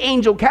are in the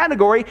angel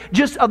category,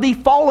 just of the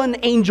fallen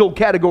angel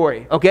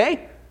category.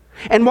 Okay?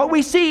 And what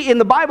we see in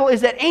the Bible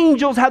is that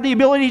angels have the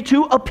ability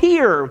to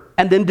appear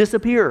and then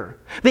disappear.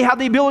 They have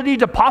the ability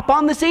to pop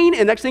on the scene,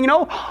 and next thing you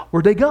know,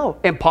 where'd they go?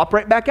 And pop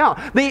right back out.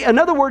 They, in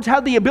other words,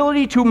 have the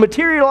ability to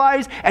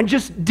materialize and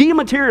just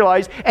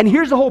dematerialize. And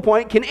here's the whole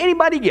point. Can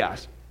anybody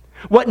guess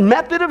what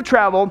method of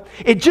travel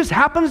it just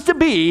happens to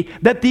be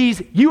that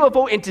these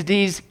UFO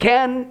entities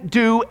can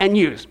do and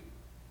use?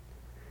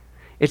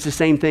 It's the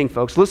same thing,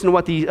 folks. Listen to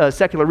what the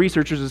secular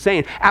researchers are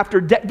saying.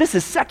 This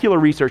is secular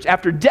research.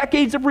 After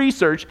decades of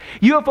research,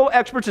 UFO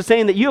experts are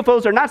saying that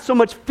UFOs are not so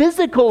much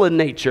physical in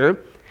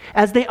nature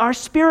as they are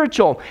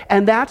spiritual.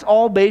 And that's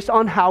all based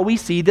on how we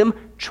see them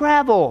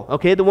travel.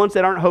 Okay, the ones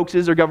that aren't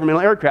hoaxes or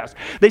governmental aircrafts.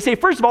 They say,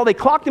 first of all, they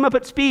clock them up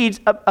at speeds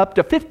up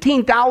to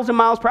 15,000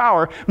 miles per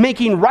hour,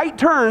 making right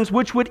turns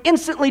which would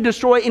instantly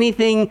destroy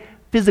anything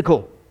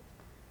physical.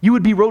 You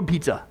would be road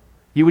pizza.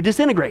 You would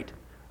disintegrate.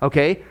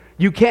 Okay?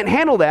 You can't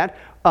handle that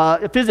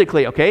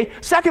physically, okay?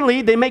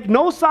 Secondly, they make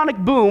no sonic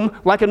boom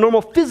like a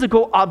normal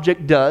physical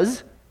object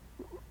does.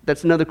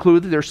 That's another clue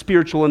that they're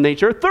spiritual in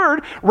nature.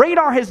 Third,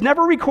 radar has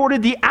never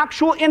recorded the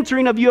actual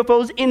entering of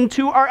UFOs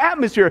into our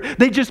atmosphere.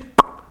 They just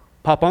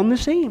pop on the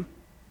scene.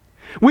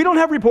 We don't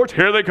have reports,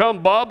 "Here they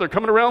come, Bob, they're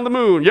coming around the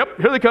moon.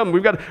 Yep, here they come.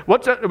 We've got,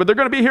 what's that? They're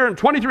going to be here in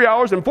 23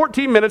 hours and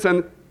 14 minutes,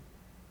 and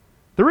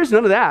there is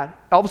none of that.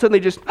 All of a sudden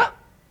they just,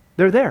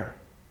 they're there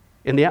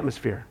in the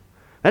atmosphere.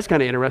 That's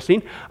kind of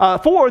interesting.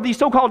 4, these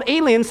so-called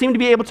aliens seem to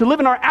be able to live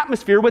in our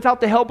atmosphere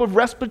without the help of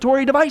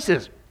respiratory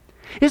devices.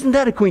 Isn't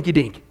that a quinky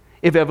dink,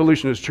 if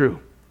evolution is true?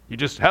 You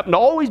just happen to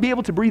always be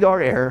able to breathe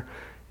our air.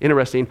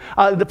 Interesting.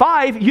 The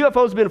 5,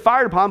 UFOs have been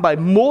fired upon by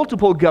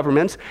multiple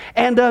governments,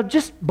 and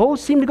just both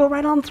seem to go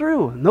right on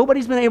through.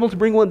 Nobody's been able to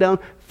bring one down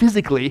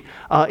physically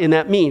in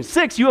that means.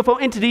 6, UFO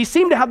entities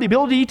seem to have the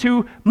ability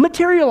to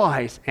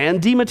materialize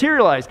and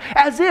dematerialize,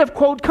 as if,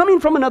 quote, coming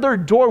from another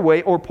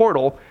doorway or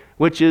portal,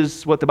 which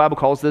is what the Bible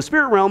calls the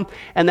spirit realm,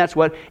 and that's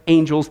what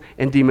angels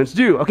and demons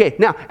do. Okay,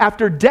 now,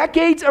 after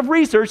decades of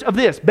research of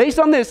this, based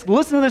on this,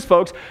 listen to this,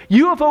 folks,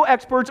 UFO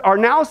experts are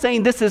now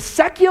saying this is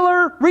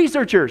secular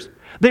researchers.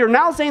 They are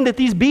now saying that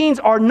these beings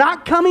are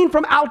not coming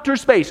from outer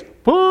space,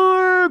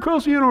 far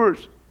across the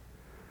universe.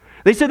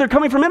 They said they're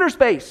coming from inner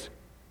space.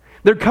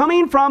 They're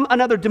coming from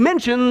another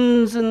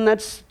dimensions, and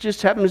that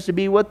just happens to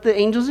be what the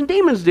angels and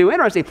demons do.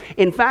 Interesting.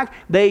 In fact,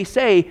 they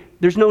say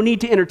there's no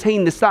need to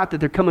entertain this thought that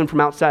they're coming from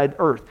outside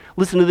Earth.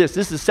 Listen to this.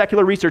 This is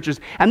secular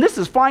researchers, and this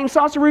is Flying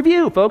Saucer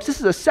Review, folks.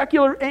 This is a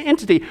secular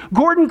entity.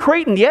 Gordon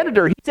Creighton, the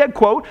editor, he said,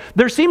 quote,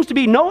 "There seems to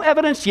be no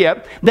evidence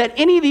yet that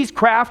any of these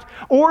craft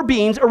or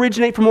beings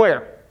originate from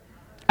where?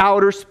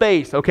 Outer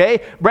space,"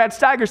 okay? Brad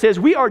Steiger says,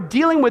 "We are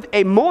dealing with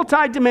a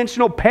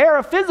multidimensional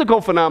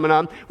paraphysical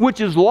phenomenon, which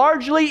is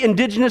largely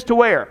indigenous to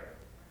where?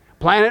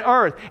 Planet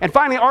Earth." And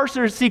finally,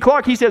 Arthur C.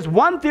 Clarke, he says,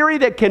 "One theory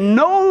that can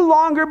no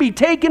longer be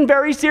taken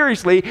very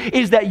seriously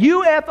is that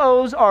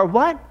UFOs are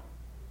what?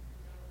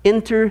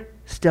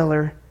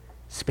 Interstellar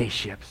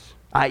spaceships,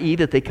 i.e.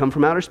 that they come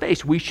from outer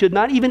space. We should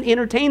not even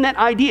entertain that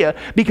idea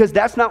because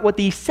that's not what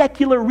the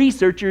secular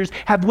researchers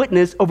have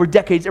witnessed over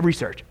decades of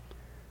research."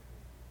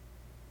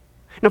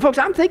 Now, folks,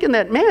 I'm thinking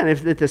that, man,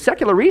 if the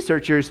secular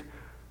researchers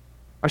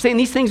are saying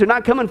these things are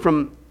not coming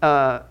from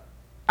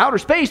outer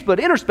space, but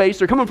inner space,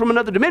 they're coming from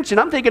another dimension,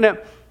 I'm thinking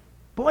that,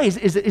 boy,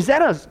 is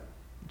that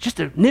just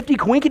a nifty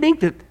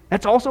coinkydink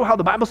that's also how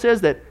the Bible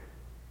says that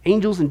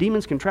Angels and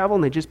demons can travel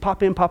and they just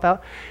pop in, pop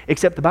out,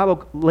 except the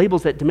Bible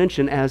labels that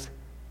dimension as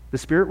the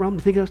spirit realm. Do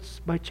you think that's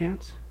by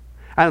chance?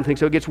 I don't think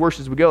so. It gets worse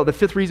as we go. The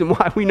fifth reason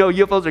why we know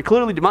UFOs are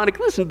clearly demonic,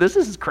 listen to this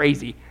is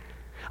crazy,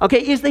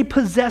 okay, is they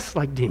possess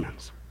like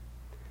demons.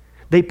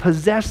 They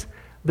possess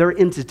their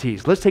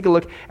entities. Let's take a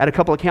look at a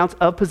couple accounts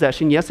of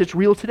possession. Yes, it's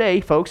real today,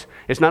 folks.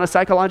 It's not a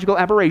psychological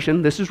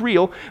aberration. This is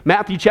real.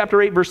 Matthew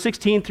chapter 8, verse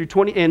 16 through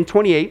 20 and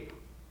 28.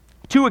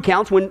 Two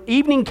accounts. When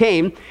evening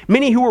came,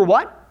 many who were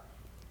what?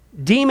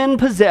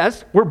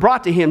 Demon-possessed were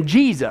brought to him,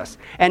 Jesus.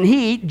 And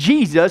he,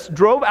 Jesus,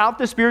 drove out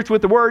the spirits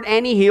with the word,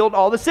 and he healed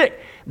all the sick.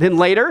 Then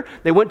later,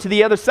 they went to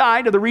the other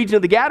side of the region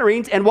of the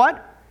Gadarenes, and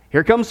what?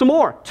 Here comes some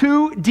more.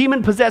 Two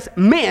demon-possessed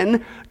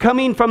men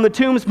coming from the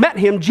tombs met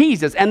him,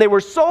 Jesus, and they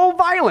were so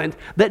violent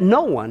that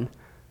no one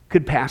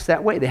could pass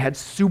that way. They had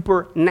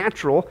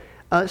supernatural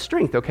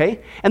strength,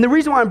 okay? And the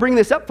reason why I'm bringing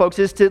this up, folks,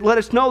 is to let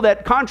us know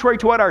that contrary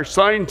to what our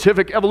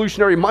scientific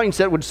evolutionary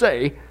mindset would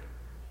say,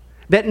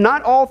 that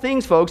not all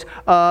things, folks,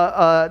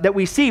 that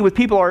we see with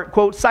people are,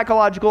 quote,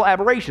 psychological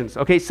aberrations,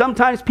 okay?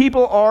 Sometimes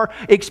people are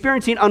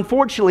experiencing,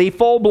 unfortunately,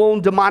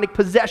 full-blown demonic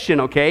possession,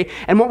 okay?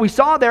 And what we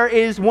saw there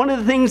is one of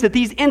the things that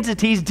these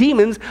entities,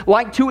 demons,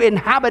 like to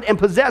inhabit and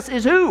possess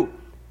is who?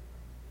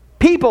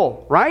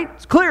 People, right?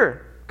 It's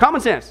clear.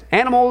 Common sense.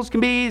 Animals can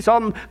be,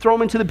 some throw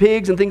them into the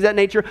pigs and things of that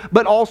nature,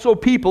 but also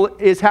people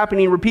is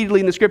happening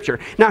repeatedly in the scripture.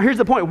 Now, here's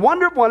the point.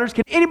 Wonder of wonders,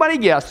 can anybody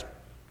guess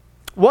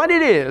what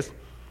it is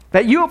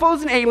that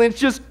UFOs and aliens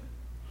just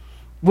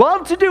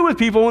love to do with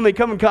people when they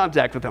come in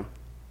contact with them?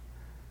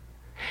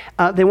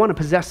 They want to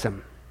possess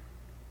them.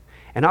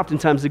 And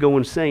oftentimes they go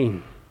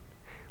insane.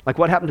 Like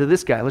what happened to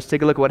this guy. Let's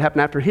take a look at what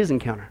happened after his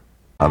encounter.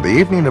 On the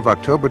evening of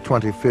October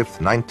 25th,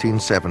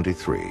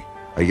 1973,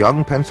 a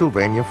young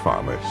Pennsylvania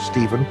farmer,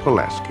 Stephen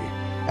Pulaski,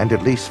 and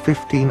at least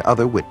 15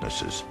 other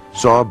witnesses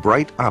saw a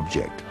bright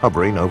object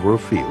hovering over a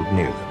field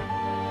near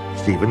them.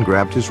 Stephen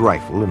grabbed his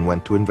rifle and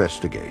went to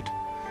investigate.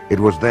 It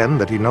was then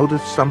that he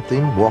noticed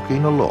something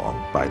walking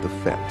along by the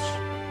fence.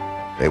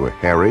 They were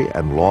hairy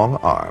and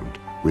long-armed,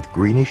 with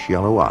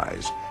greenish-yellow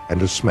eyes,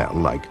 and a smell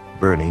like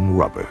burning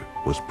rubber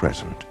was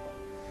present.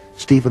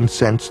 Stephen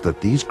sensed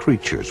that these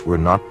creatures were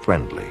not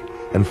friendly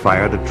and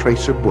fired a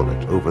tracer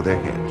bullet over their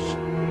heads.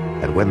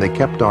 And when they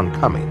kept on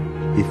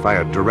coming, he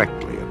fired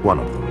directly at one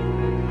of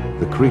them.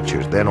 The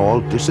creatures then all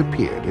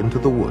disappeared into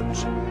the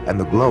woods, and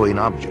the glowing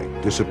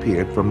object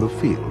disappeared from the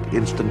field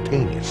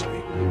instantaneously.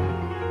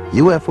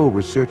 UFO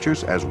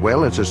researchers as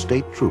well as a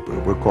state trooper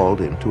were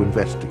called in to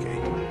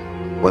investigate.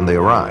 When they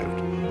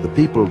arrived, the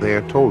people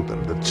there told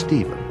them that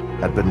Stephen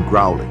had been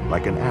growling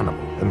like an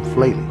animal and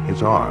flailing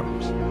his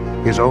arms.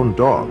 His own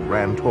dog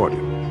ran toward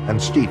him,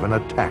 and Stephen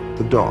attacked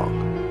the dog.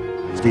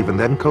 Stephen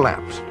then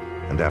collapsed,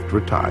 and after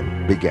a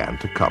time began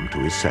to come to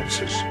his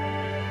senses.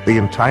 The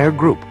entire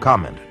group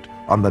commented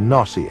on the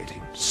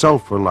nauseating,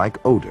 sulfur-like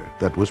odor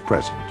that was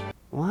present.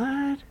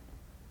 What?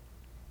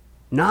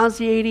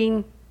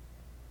 Nauseating,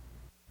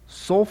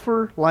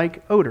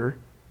 sulfur-like odor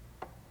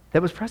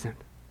that was present.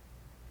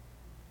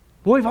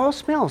 Boy of all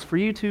smells for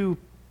you to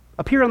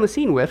appear on the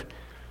scene with.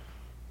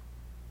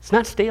 It's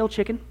not stale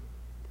chicken.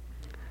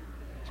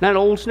 It's not an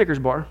old Snickers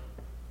bar.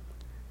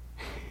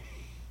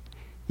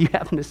 You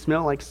happen to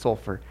smell like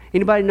sulfur.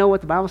 Anybody know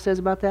what the Bible says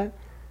about that?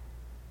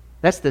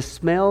 That's the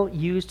smell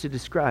used to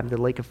describe the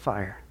lake of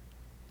fire.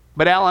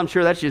 But Al, I'm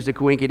sure that's just a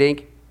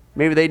coinky-dink.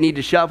 Maybe they need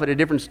to shop at a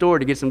different store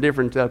to get some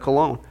different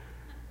cologne.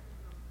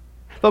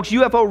 Folks,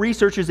 UFO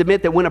researchers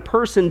admit that when a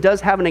person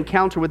does have an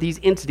encounter with these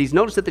entities,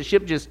 notice that the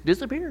ship just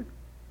disappeared.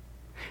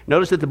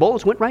 Notice that the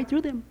bullets went right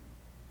through them.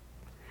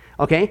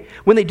 Okay?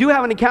 When they do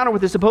have an encounter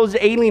with a supposed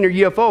alien or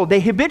UFO, they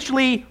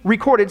habitually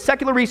recorded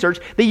secular research.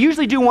 They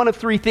usually do one of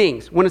three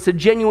things when it's a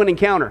genuine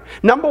encounter.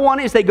 Number one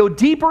is they go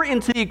deeper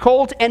into the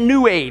occult and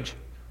New Age.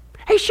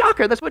 Hey,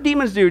 shocker, that's what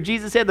demons do.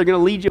 Jesus said they're going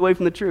to lead you away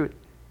from the truth.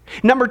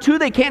 Number two,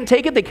 they can't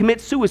take it. They commit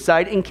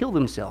suicide and kill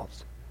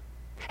themselves.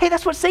 Hey,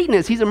 that's what Satan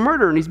is. He's a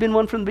murderer, and he's been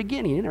one from the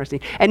beginning.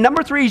 Interesting. And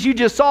number three, as you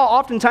just saw,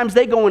 oftentimes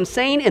they go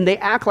insane, and they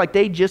act like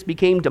they just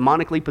became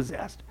demonically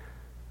possessed.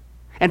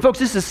 And folks,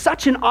 this is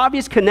such an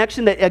obvious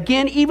connection that,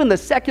 again, even the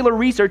secular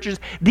researchers,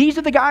 these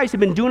are the guys who have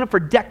been doing it for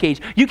decades.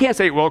 You can't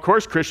say, well, of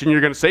course, Christian, you're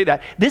going to say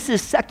that. This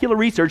is secular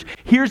research.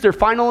 Here's their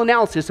final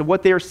analysis of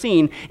what they're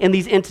seeing in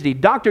these entities.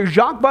 Dr.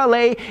 Jacques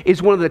Vallée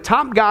is one of the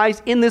top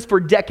guys in this for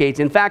decades.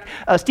 In fact,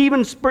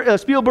 Steven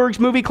Spielberg's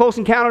movie, Close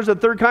Encounters of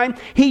the Third Kind,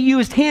 he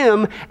used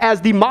him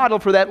as the model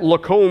for that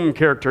Lacombe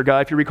character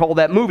guy, if you recall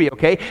that movie,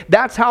 okay?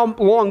 That's how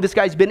long this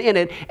guy's been in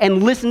it.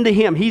 And listen to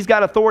him. He's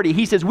got authority.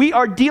 He says, we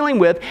are dealing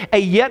with a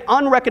yet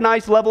unrecognized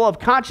level of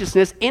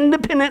consciousness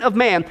independent of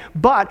man,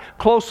 but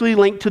closely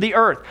linked to the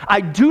earth. I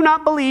do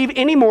not believe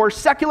anymore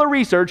secular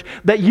research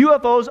that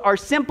UFOs are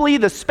simply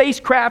the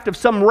spacecraft of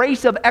some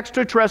race of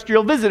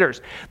extraterrestrial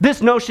visitors.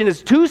 This notion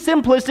is too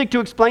simplistic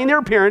to explain their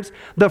appearance,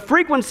 the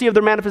frequency of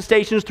their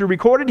manifestations through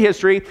recorded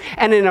history,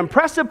 and an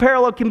impressive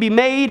parallel can be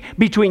made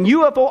between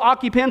UFO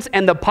occupants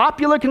and the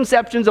popular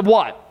conceptions of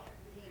what?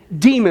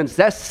 demons.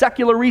 That's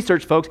secular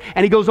research, folks.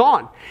 And he goes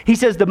on. He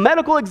says the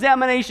medical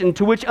examination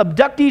to which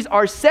abductees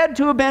are said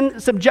to have been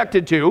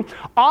subjected to,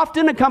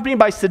 often accompanied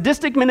by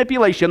sadistic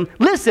manipulation,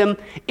 listen,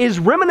 is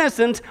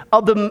reminiscent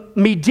of the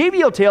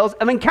medieval tales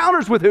of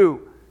encounters with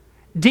who?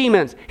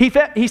 Demons. He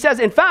says,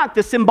 in fact,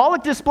 the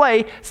symbolic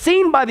display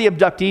seen by the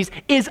abductees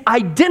is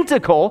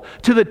identical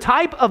to the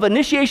type of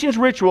initiations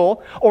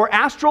ritual or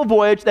astral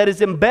voyage that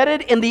is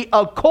embedded in the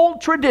occult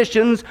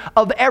traditions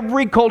of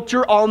every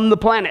culture on the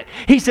planet.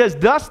 He says,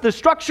 thus, the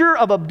structure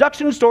of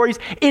abduction stories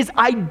is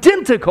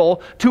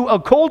identical to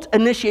occult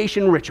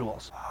initiation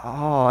rituals.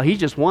 Oh, he's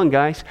just one,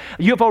 guys.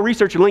 UFO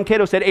researcher Lynn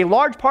Cato said, a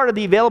large part of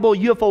the available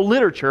UFO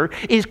literature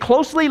is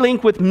closely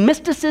linked with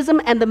mysticism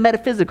and the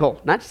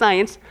metaphysical, not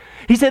science.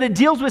 He said it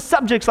deals with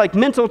subjects like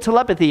mental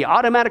telepathy,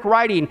 automatic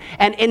writing,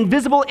 and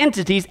invisible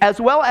entities, as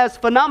well as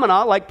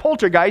phenomena like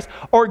poltergeist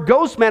or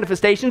ghost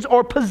manifestations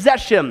or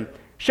possession.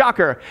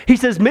 Shocker. He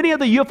says many of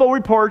the UFO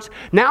reports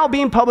now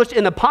being published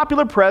in the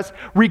popular press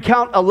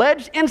recount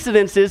alleged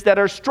incidences that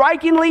are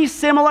strikingly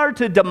similar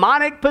to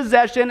demonic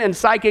possession and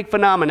psychic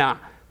phenomena.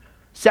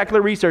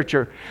 Secular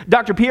researcher.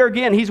 Dr. Pierre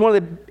Guin, he's one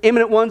of the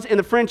eminent ones in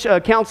the French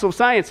Council of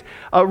Science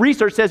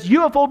research, says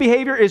UFO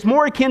behavior is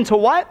more akin to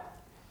what?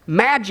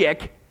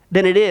 Magic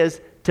than it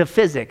is to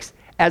physics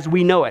as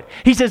we know it.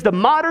 He says the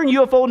modern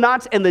UFO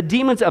knots and the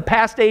demons of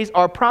past days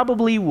are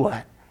probably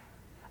what?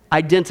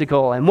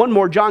 Identical. And one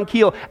more, John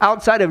Keel,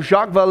 outside of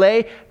Jacques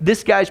Vallée,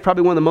 this guy's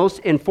probably one of the most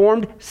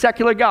informed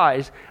secular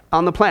guys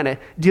on the planet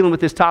dealing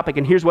with this topic.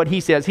 And here's what he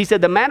says. He said,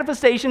 the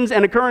manifestations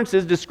and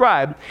occurrences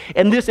described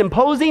in this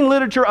imposing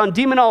literature on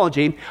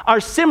demonology are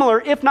similar,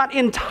 if not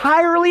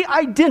entirely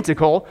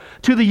identical,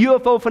 to the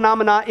UFO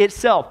phenomena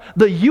itself.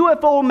 The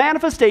UFO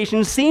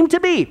manifestations seem to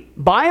be,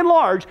 by and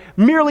large,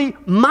 merely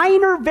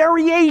minor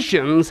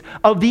variations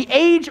of the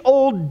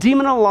age-old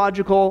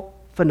demonological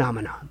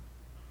phenomenon.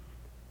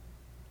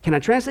 Can I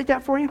translate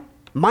that for you?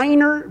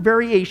 Minor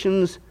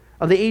variations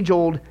of the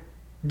age-old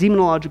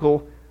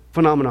demonological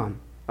phenomenon.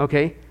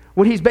 Okay?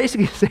 What he's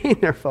basically saying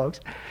there,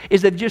 folks,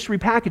 is they've just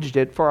repackaged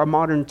it for our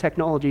modern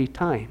technology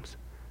times.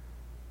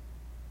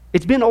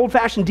 It's been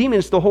old-fashioned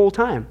demons the whole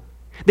time.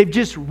 They've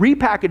just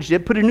repackaged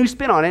it, put a new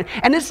spin on it,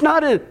 and it's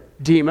not a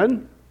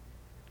demon.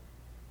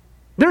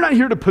 They're not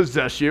here to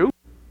possess you.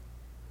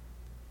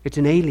 It's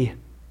an alien.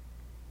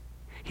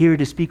 Here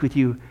to speak with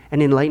you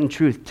and enlighten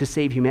truth to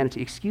save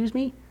humanity. Excuse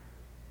me?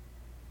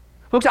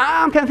 Folks,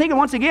 I'm kind of thinking,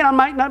 once again, I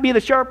might not be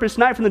the sharpest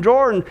knife in the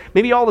drawer, and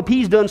maybe all the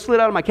peas done slid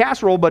out of my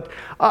casserole, but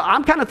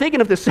I'm kind of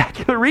thinking if the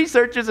secular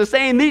researchers are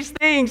saying these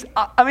things,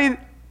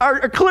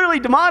 are clearly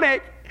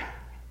demonic,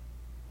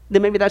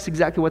 then maybe that's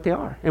exactly what they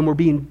are, and we're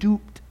being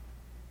duped.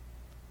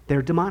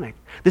 They're demonic.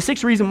 The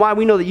sixth reason why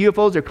we know that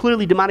UFOs are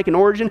clearly demonic in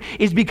origin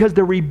is because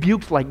they're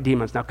rebuked like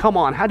demons. Now, come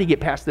on, how do you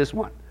get past this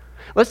one?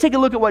 Let's take a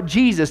look at what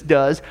Jesus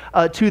does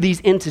to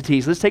these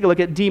entities. Let's take a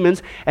look at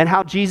demons and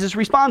how Jesus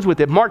responds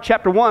with it. Mark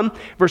chapter 1,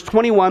 verse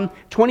 21,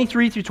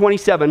 23 through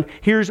 27.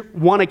 Here's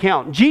one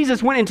account.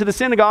 Jesus went into the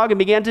synagogue and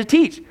began to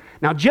teach.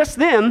 Now just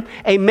then,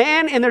 a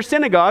man in their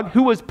synagogue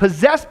who was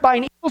possessed by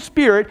an evil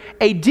spirit,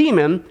 a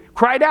demon,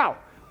 cried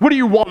out, "What do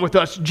you want with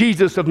us,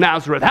 Jesus of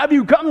Nazareth? Have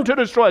you come to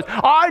destroy us?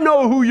 I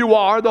know who you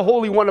are, the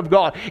Holy One of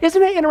God."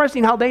 Isn't it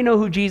interesting how they know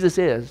who Jesus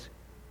is?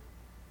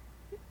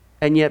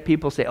 And yet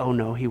people say, oh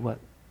no, he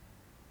wasn't.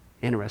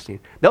 Interesting.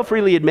 They'll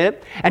freely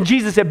admit. And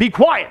Jesus said, "Be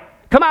quiet.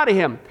 Come out of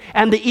him."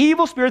 And the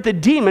evil spirit, the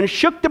demon,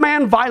 shook the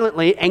man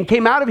violently and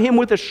came out of him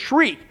with a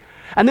shriek.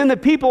 And then the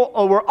people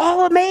were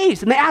all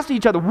amazed. And they asked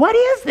each other, "What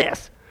is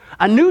this?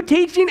 A new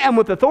teaching, and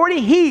with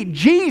authority he,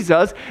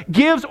 Jesus,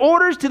 gives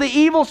orders to the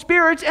evil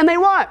spirits." And they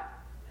what?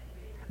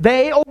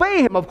 They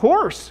obey him, of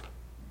course.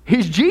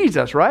 He's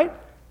Jesus, right?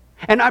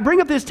 And I bring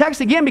up this text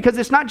again because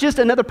it's not just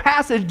another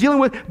passage dealing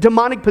with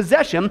demonic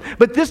possession,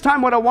 but this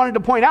time what I wanted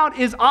to point out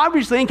is,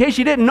 obviously, in case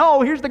you didn't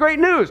know, here's the great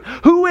news.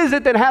 Who is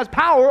it that has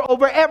power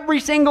over every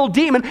single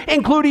demon,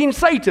 including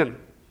Satan?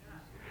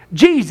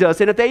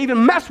 Jesus. And if they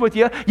even mess with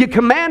you, you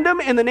command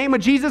them in the name of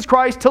Jesus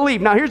Christ to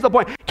leave. Now here's the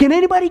point. Can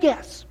anybody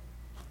guess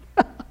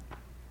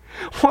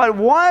what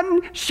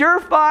one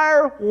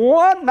surefire,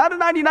 not a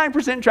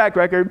 99% track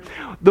record,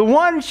 the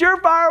one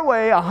surefire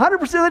way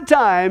 100% of the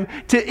time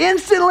to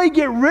instantly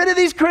get rid of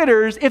these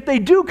critters if they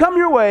do come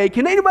your way?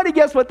 Can anybody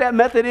guess what that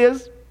method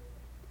is?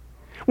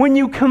 When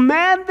you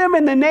command them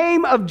in the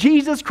name of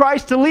Jesus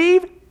Christ to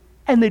leave,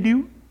 and they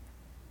do.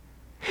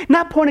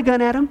 Not point a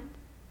gun at them.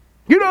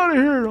 "Get out of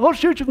here, I'll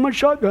shoot you with my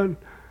shotgun."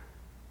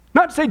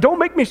 Not say, "Don't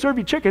make me serve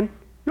you chicken."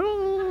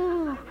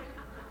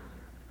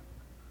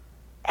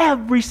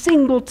 Every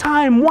single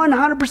time,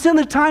 100%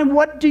 of the time,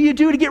 what do you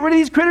do to get rid of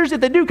these critters? If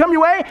they do come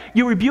your way,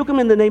 you rebuke them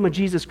in the name of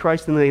Jesus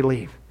Christ and they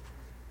leave.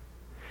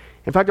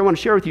 In fact, I want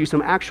to share with you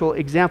some actual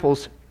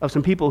examples of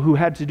some people who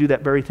had to do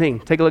that very thing.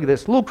 Take a look at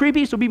this. A little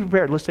creepy, so be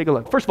prepared. Let's take a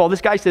look. First of all,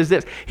 this guy says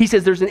this. He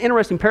says there's an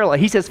interesting parallel.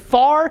 He says,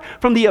 far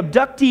from the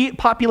abductee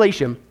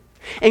population,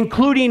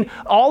 including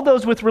all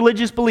those with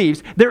religious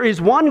beliefs, there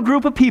is one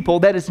group of people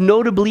that is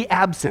notably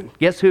absent.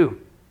 Guess who?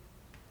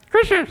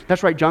 Christians.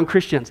 That's right, John,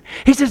 Christians.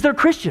 He says they're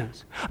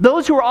Christians.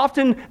 Those who are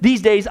often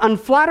these days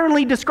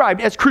unflatteringly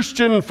described as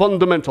Christian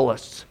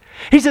fundamentalists.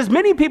 He says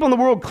many people in the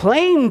world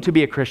claim to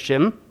be a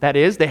Christian. That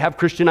is, they have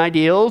Christian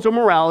ideals or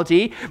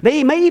morality.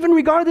 They may even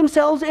regard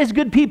themselves as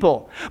good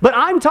people. But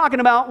I'm talking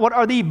about what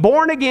are the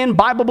born-again,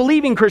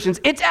 Bible-believing Christians.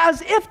 It's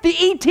as if the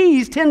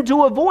ETs tend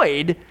to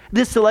avoid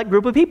this select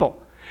group of people.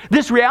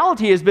 This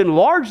reality has been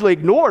largely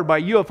ignored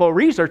by UFO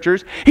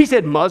researchers. He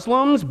said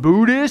Muslims,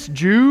 Buddhists,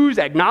 Jews,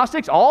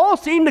 agnostics all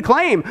seem to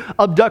claim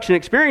abduction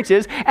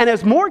experiences. And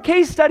as more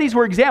case studies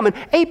were examined,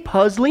 a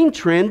puzzling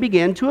trend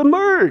began to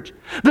emerge.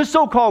 The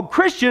so-called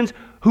Christians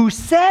who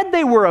said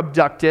they were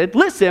abducted,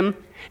 listen,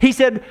 he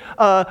said,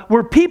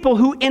 were people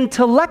who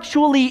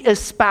intellectually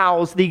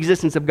espoused the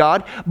existence of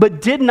God,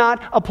 but did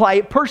not apply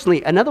it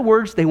personally. In other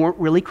words, they weren't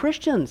really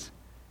Christians.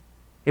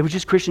 It was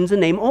just Christians in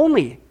name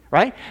only.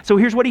 Right? So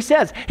here's what he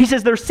says. He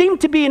says, there seemed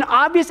to be an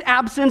obvious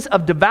absence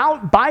of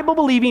devout,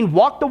 Bible-believing,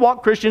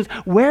 walk-the-walk Christians.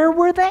 Where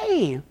were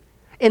they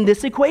in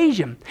this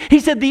equation?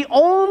 He said, the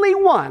only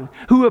one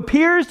who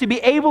appears to be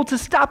able to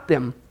stop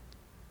them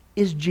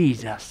is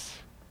Jesus.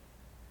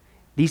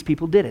 These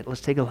people did it.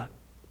 Let's take a look.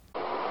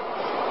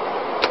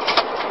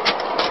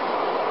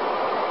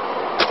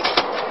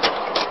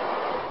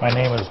 My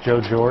name is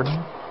Joe Jordan,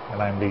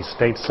 and I'm the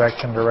State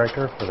Section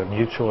Director for the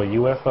Mutual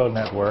UFO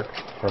Network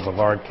for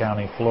Brevard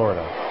County,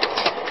 Florida.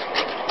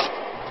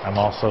 I'm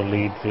also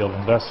lead field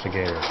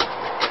investigator.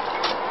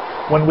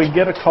 When we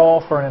get a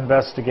call for an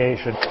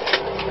investigation,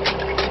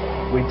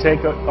 we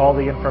take all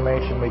the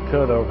information we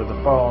could over the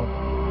phone,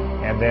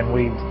 and then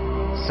we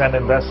send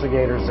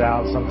investigators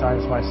out,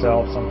 sometimes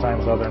myself,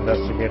 sometimes other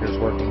investigators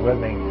working with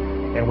me,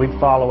 and we'd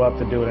follow up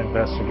to do an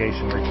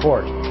investigation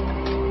report.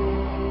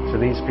 To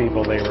these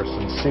people, they were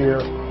sincere,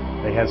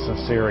 they had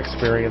sincere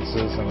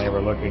experiences, and they were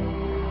looking,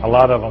 a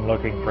lot of them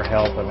looking for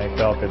help, and they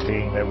felt that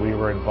being that we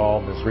were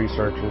involved as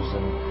researchers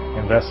and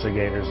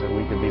investigators, that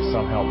we could be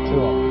some help to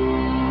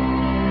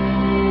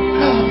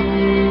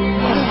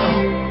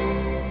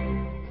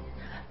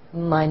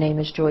them. My name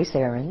is Joyce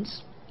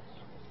Ahrens.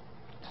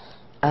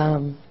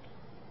 I'm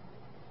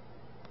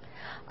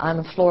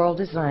a floral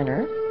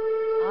designer.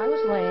 I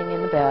was laying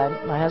in the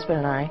bed, my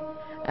husband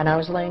and I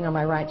was laying on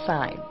my right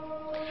side.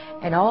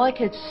 And all I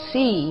could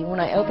see when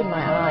I opened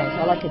my eyes,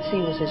 all I could see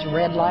was this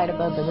red light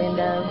above the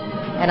window,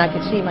 and I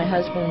could see my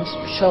husband's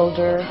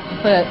shoulder,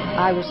 but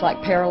I was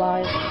like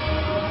paralyzed.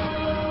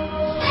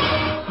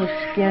 His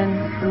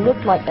skin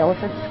looked like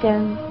elephant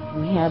skin.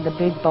 He had the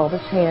big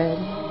bulbous head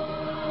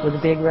with the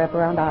big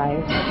wraparound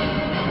eyes.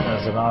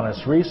 As an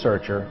honest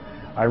researcher,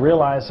 I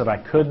realized that I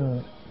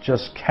couldn't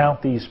just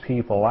count these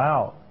people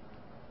out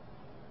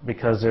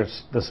because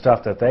the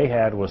stuff that they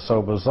had was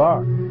so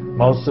bizarre.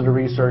 Most of the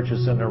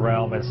researchers in the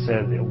realm had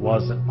said it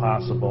wasn't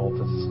possible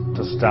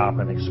to stop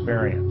an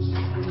experience.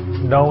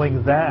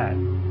 Knowing that,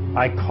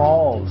 I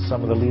called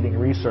some of the leading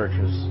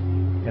researchers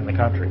in the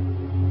country.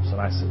 So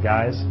I said,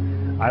 guys,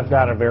 I've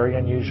got a very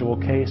unusual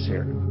case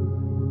here.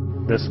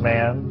 This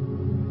man,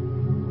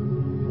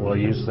 we'll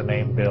use the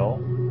name Bill,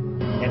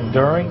 and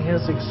during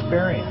his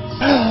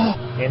experience,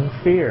 in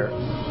fear,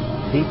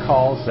 he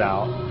calls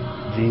out,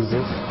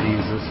 Jesus,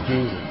 Jesus,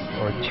 Jesus,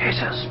 or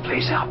Jesus,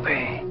 please help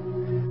me.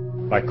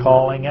 By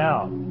calling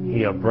out,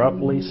 he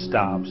abruptly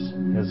stops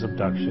his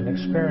abduction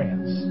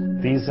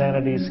experience. These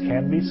entities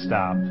can be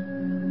stopped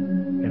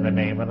in the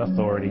name and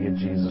authority of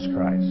Jesus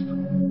Christ.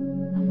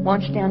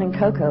 Once down in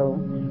Cocoa,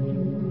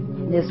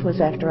 this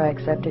was after I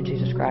accepted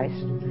Jesus Christ,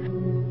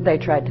 they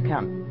tried to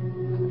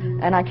come.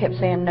 And I kept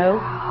saying, no,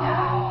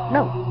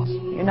 no,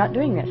 you're not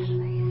doing this.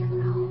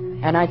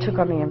 And I took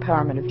on the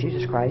empowerment of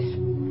Jesus Christ,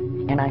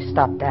 and I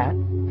stopped that.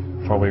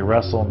 For we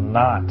wrestle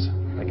not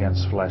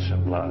against flesh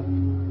and blood.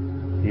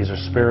 These are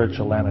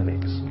spiritual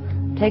entities.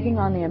 Taking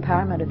on the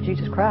empowerment of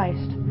Jesus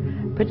Christ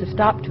puts a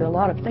stop to a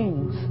lot of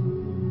things.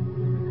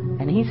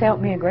 And he's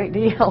helped me a great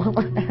deal.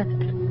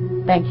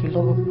 Thank you,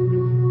 Lord.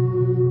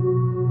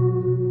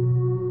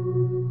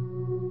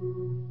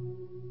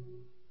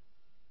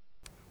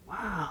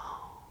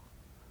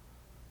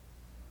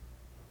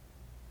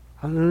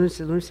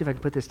 Let me see if I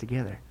can put this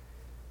together.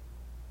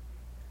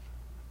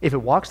 If it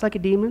walks like a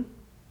demon,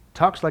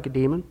 talks like a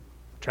demon,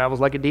 travels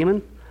like a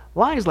demon,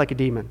 lies like a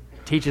demon,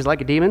 teaches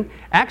like a demon,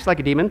 acts like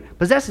a demon,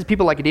 possesses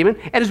people like a demon,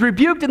 and is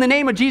rebuked in the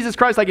name of Jesus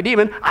Christ like a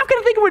demon, I'm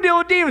going to think we're dealing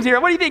with demons here.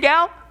 What do you think,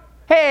 Al?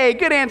 Hey,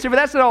 good answer, but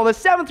that's not all. The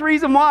seventh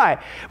reason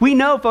why. We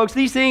know, folks,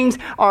 these things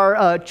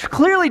are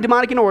clearly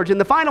demonic in origin.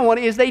 The final one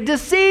is they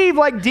deceive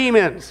like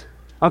demons.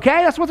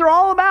 Okay, that's what they're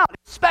all about,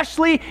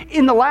 especially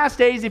in the last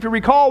days. If you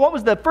recall, what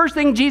was the first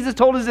thing Jesus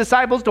told his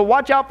disciples to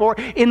watch out for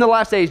in the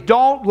last days?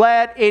 Don't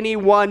let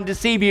anyone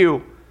deceive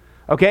you.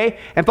 Okay,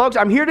 and folks,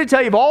 I'm here to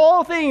tell you of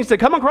all things to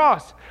come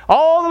across,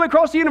 all the way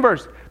across the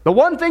universe, the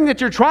one thing that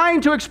you're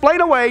trying to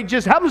explain away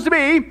just happens to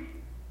be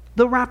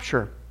the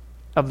rapture.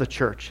 of the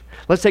church.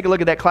 Let's take a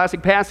look at that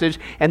classic passage,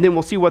 and then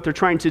we'll see what they're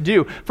trying to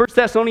do. 1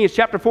 Thessalonians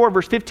chapter 4,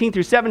 verse 15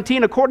 through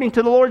 17, according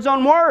to the Lord's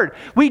own word,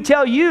 we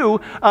tell you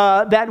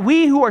that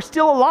we who are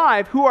still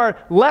alive, who are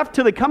left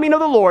to the coming of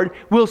the Lord,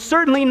 will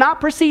certainly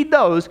not precede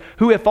those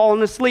who have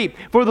fallen asleep.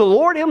 For the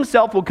Lord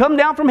himself will come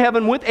down from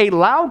heaven with a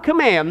loud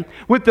command,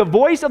 with the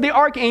voice of the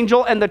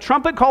archangel and the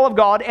trumpet call of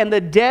God, and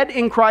the dead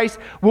in Christ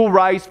will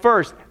rise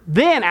first.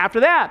 Then,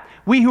 after that,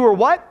 we who are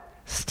what?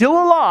 Still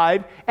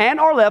alive and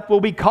are left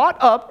will be caught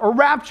up or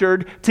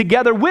raptured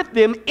together with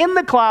them in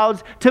the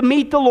clouds to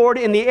meet the Lord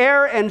in the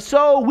air, and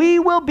so we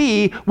will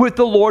be with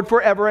the Lord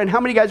forever. And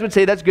how many guys would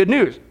say that's good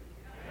news?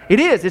 It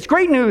is. It's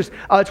great news.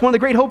 It's one of the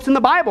great hopes in the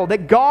Bible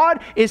that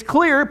God is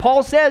clear.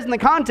 Paul says in the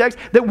context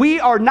that we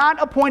are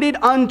not appointed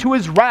unto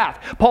his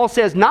wrath. Paul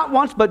says not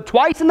once but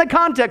twice in the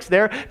context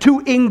there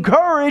to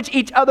encourage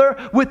each other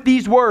with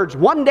these words.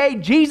 One day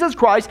Jesus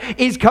Christ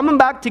is coming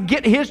back to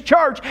get his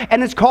church,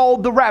 and it's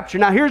called the rapture.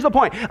 Now here's the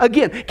point.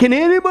 Again, can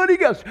anybody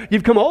guess?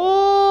 You've come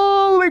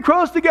all the way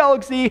across the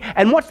galaxy,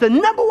 and what's the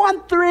number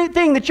one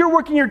thing that you're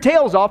working your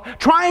tails off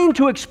trying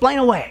to explain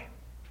away?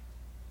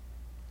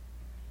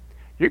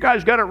 You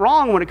guys got it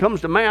wrong when it comes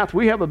to math.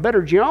 We have a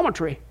better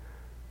geometry.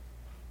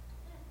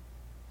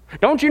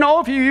 Don't you know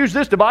if you use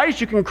this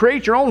device, you can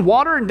create your own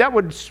water, and that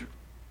would...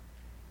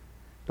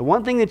 The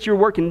one thing that you're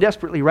working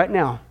desperately right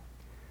now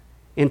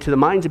into the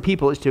minds of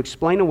people is to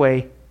explain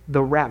away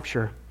the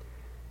rapture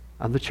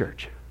of the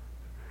church.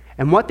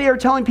 And what they are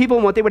telling people,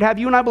 and what they would have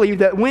you and I believe,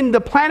 that when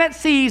the planet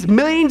sees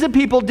millions of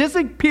people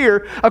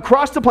disappear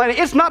across the planet,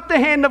 it's not the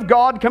hand of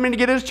God coming to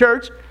get his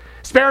church,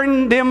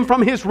 sparing them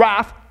from his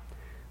wrath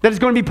that is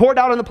going to be poured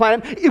out on the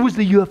planet. It was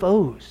the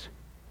UFOs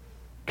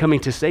coming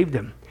to save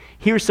them.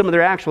 Here's some of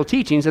their actual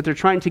teachings that they're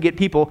trying to get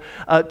people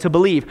to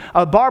believe.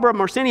 Barbara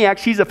Marciniak,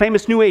 she's a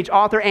famous New Age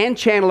author and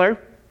channeler,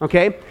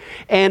 okay?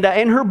 And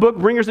in her book,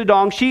 Bringers of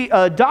Dawn, she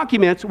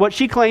documents what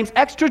she claims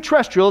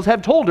extraterrestrials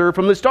have told her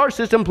from the star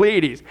system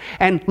Pleiades.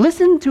 And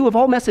listen to, of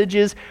all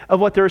messages,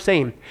 of what they're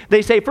saying.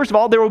 They say, first of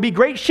all, there will be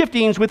great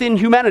shiftings within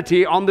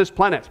humanity on this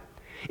planet.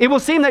 It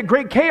will seem that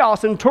great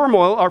chaos and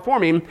turmoil are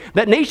forming,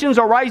 that nations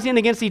are rising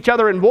against each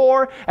other in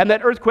war, and that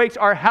earthquakes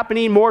are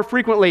happening more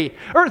frequently.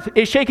 Earth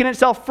is shaking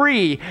itself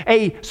free.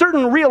 A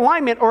certain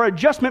realignment or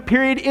adjustment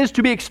period is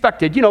to be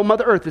expected. You know,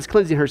 Mother Earth is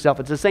cleansing herself.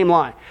 It's the same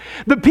lie.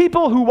 The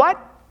people who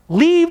what?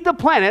 Leave the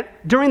planet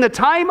during the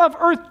time of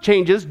earth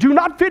changes do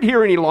not fit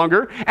here any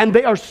longer, and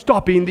they are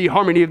stopping the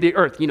harmony of the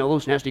earth. You know,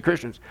 those nasty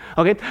Christians.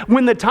 Okay?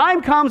 When the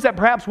time comes that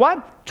perhaps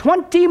what?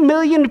 20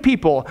 million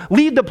people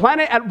leave the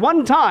planet at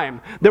one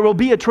time, there will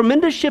be a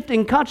tremendous shift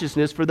in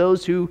consciousness for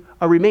those who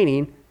are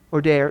remaining,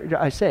 or dare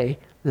I say,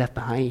 left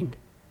behind.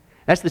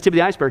 That's the tip of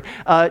the iceberg.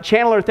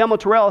 Channeler Thelma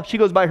Terrell, she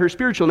goes by her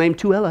spiritual name,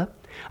 Tuella.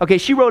 Okay,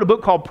 she wrote a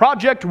book called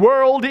Project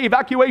World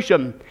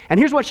Evacuation. And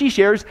here's what she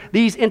shares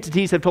these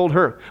entities have told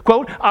her.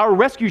 Quote, our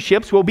rescue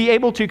ships will be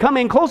able to come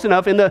in close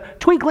enough in the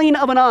twinkling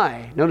of an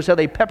eye. Notice how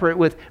they pepper it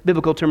with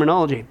biblical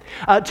terminology.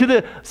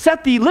 To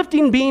set the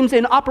lifting beams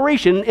in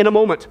operation in a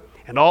moment.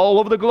 And all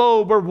over the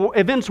globe where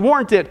events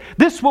warrant it,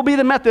 this will be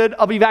the method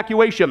of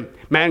evacuation.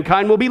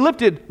 Mankind will be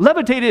lifted,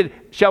 levitated,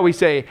 shall we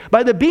say,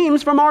 by the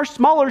beams from our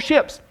smaller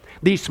ships.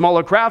 These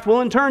smaller craft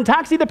will in turn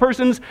taxi the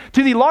persons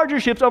to the larger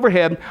ships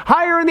overhead,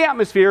 higher in the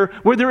atmosphere,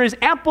 where there is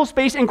ample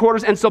space and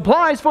quarters and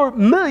supplies for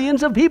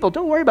millions of people.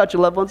 Don't worry about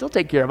your loved ones. They'll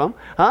take care of them.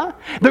 Huh?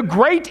 The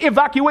great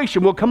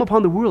evacuation will come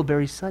upon the world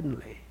very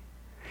suddenly.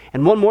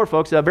 And one more,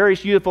 folks,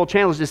 various UFO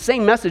channels, the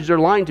same message they're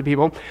lying to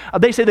people.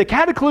 They say the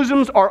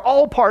cataclysms are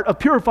all part of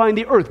purifying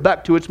the earth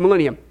back to its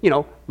millennium. You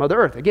know, Mother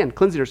Earth, again,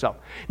 cleansing herself.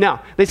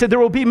 Now, they said there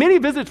will be many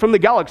visits from the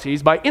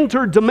galaxies by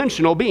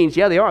interdimensional beings.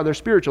 Yeah, they are. They're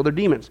spiritual. They're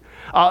demons.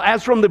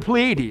 As from the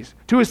Pleiades,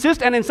 to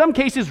assist and in some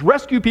cases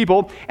rescue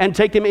people and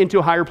take them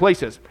into higher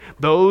places.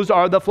 Those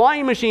are the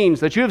flying machines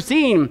that you have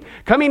seen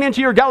coming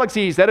into your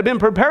galaxies that have been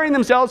preparing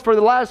themselves for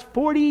the last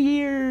 40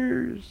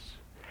 years.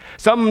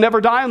 Some never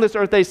die on this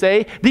earth, they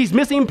say. These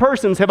missing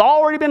persons have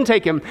already been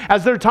taken,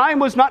 as their time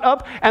was not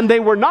up, and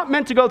they were not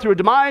meant to go through a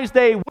demise.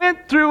 They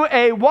went through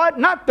a what?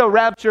 Not the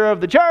rapture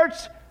of the church.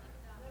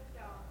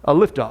 A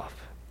liftoff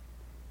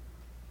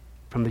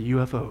from the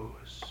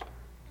UFOs.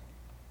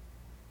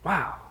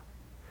 Wow.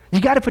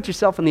 You got to put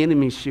yourself in the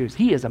enemy's shoes.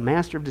 He is a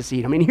master of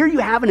deceit. I mean, here you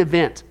have an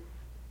event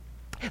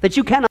that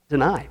you cannot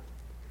deny.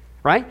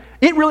 Right?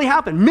 It really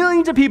happened.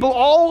 Millions of people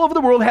all over the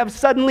world have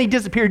suddenly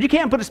disappeared. You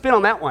can't put a spin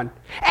on that one.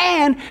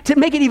 And to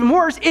make it even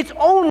worse, it's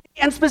only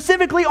and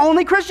specifically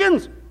only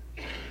Christians.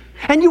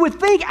 And you would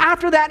think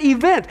after that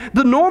event,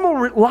 the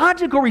normal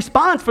logical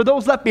response for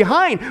those left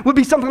behind would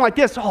be something like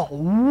this. Oh,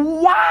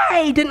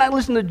 why didn't I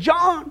listen to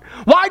John?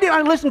 Why didn't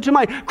I listen to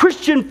my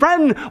Christian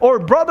friend or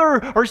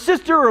brother or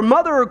sister or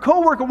mother or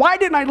coworker? Why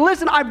didn't I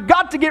listen? I've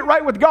got to get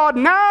right with God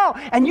now.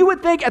 And you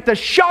would think at the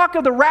shock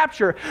of the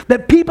rapture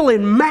that people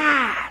in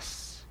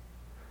mass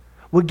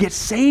would get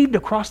saved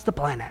across the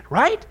planet,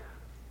 right?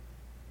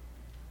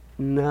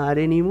 Not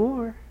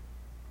anymore.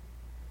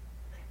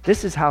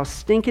 This is how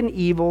stinking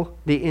evil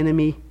the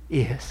enemy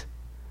is.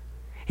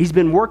 He's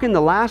been working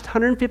the last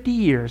 150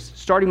 years,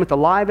 starting with the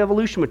live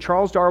evolution with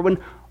Charles Darwin,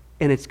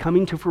 and it's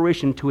coming to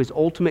fruition to his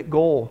ultimate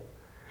goal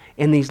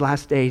in these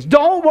last days.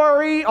 Don't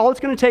worry, all it's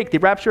going to take, the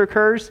rapture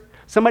occurs,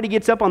 somebody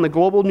gets up on the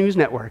global news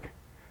network,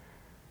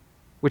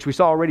 which we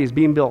saw already is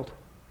being built.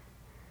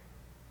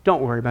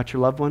 Don't worry about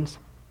your loved ones.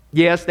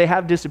 Yes, they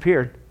have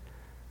disappeared.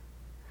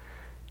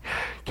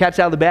 Cat's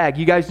out of the bag.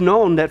 You guys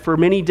know that for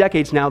many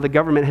decades now, the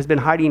government has been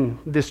hiding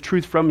this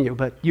truth from you,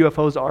 but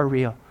UFOs are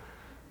real.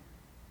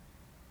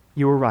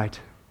 You were right.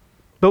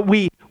 But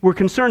we were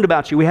concerned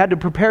about you. We had to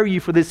prepare you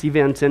for this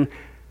event, and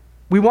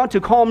we want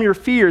to calm your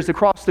fears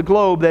across the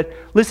globe that,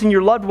 listen,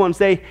 your loved ones,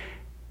 they're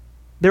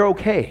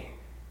okay.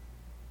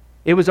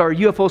 It was our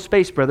UFO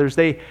space brothers.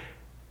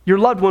 Your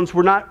loved ones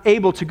were not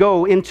able to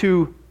go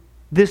into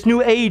this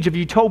new age of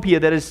utopia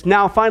that has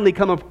now finally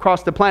come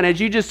across the planet. As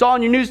you just saw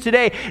in your news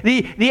today,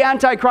 the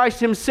Antichrist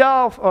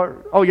himself,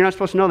 you're not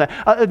supposed to know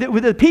that.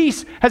 The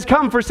peace has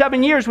come for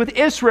 7 years with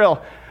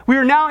Israel. We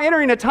are now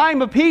entering a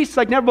time of peace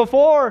like never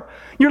before.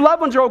 Your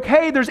loved ones are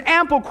okay. There's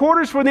ample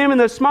quarters for them in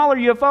the smaller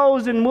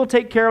UFOs, and we'll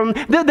take care of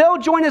them. They'll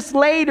join us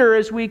later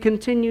as we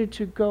continue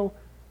to go.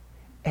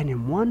 And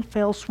in one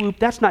fell swoop,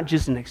 that's not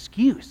just an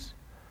excuse.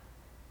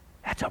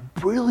 That's a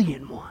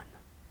brilliant one.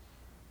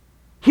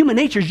 Human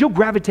nature is you'll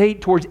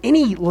gravitate towards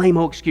any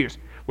lame-o excuse.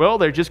 Well,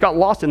 they just got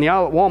lost in the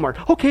aisle at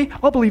Walmart. Okay,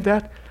 I'll believe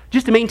that.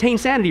 Just to maintain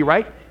sanity,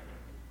 right?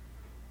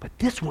 But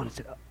this one's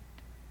a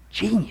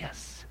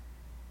genius.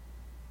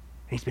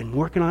 He's been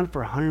working on it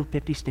for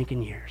 150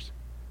 stinking years.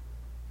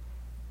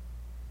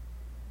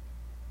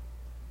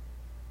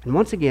 And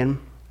once again,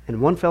 in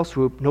one fell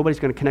swoop, nobody's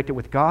going to connect it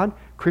with God,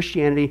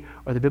 Christianity,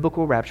 or the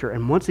biblical rapture.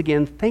 And once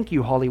again, thank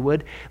you,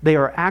 Hollywood. They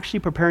are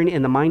actually preparing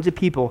in the minds of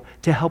people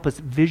to help us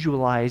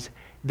visualize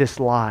this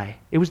lie.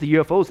 It was the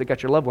UFOs that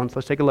got your loved ones.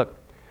 Let's take a look.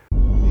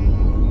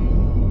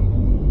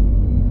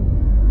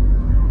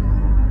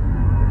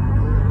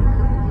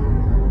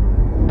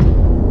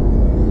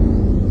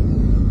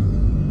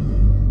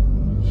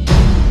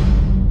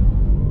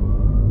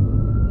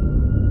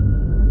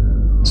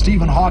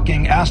 Stephen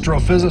Hawking,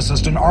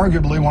 astrophysicist and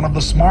arguably one of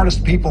the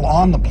smartest people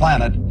on the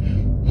planet,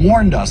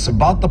 warned us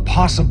about the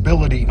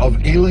possibility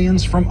of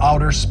aliens from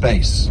outer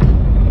space.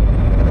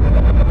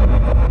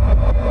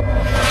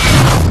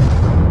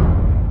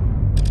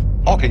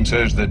 Hawking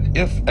says that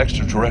if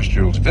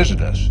extraterrestrials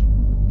visit us,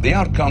 the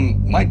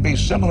outcome might be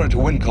similar to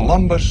when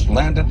Columbus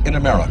landed in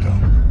America.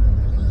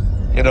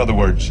 In other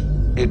words,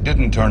 it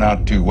didn't turn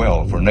out too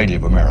well for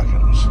Native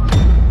Americans.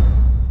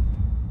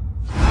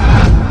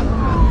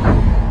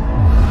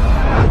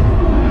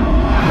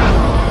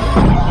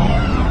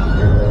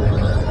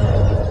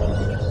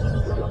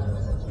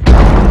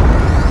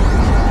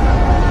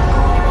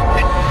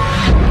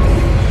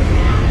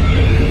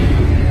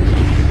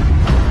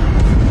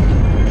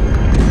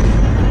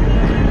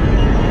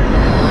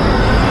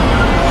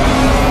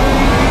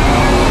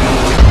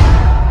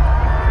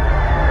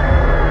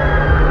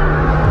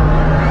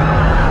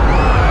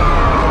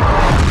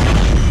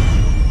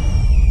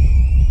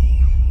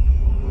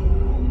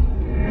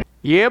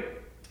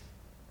 Yep.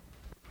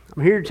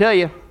 I'm here to tell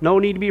you, no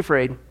need to be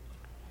afraid.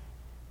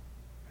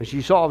 As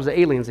you saw, it was the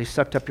aliens. They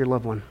sucked up your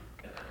loved one.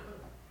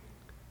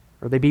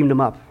 Or they beamed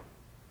them up.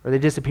 Or they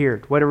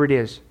disappeared. Whatever it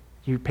is.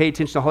 You pay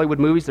attention to Hollywood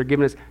movies, they're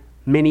giving us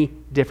many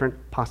different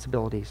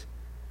possibilities.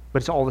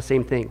 But it's all the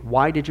same thing.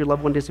 Why did your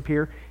loved one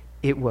disappear?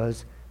 It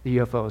was the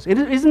UFOs.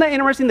 And isn't that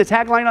interesting? The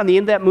tagline on the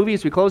end of that movie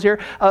as we close here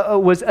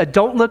was,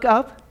 don't look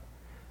up.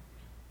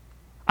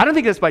 I don't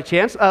think that's by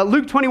chance.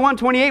 Luke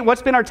 21:28,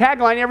 what's been our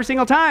tagline every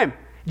single time?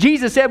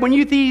 Jesus said, when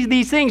you see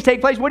these things take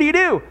place, what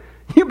do?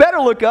 You better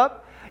look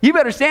up. You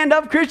better stand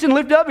up, Christian,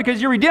 lift up,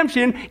 because your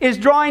redemption is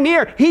drawing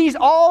near. He's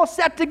all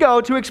set to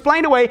go to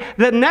explain away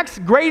the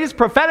next greatest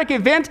prophetic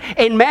event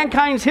in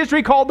mankind's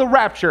history called the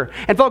rapture.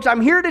 And folks,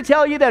 I'm here to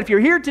tell you that if you're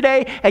here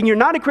today and you're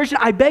not a Christian,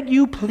 I beg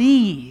you,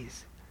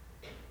 please,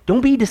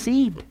 don't be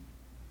deceived.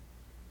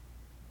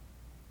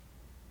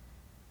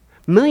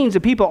 Millions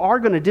of people are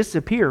going to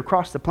disappear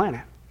across the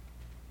planet.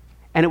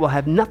 And it will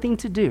have nothing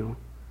to do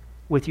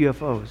with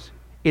UFOs.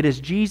 It is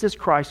Jesus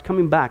Christ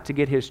coming back to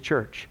get his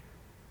church.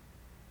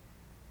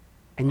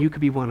 And you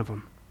could be one of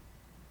them.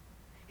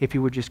 If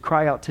you would just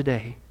cry out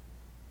today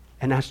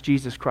and ask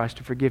Jesus Christ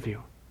to forgive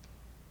you,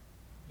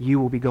 you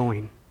will be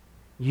going.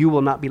 You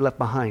will not be left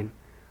behind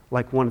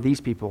like one of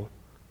these people.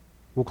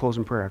 We'll close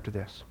in prayer after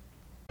this.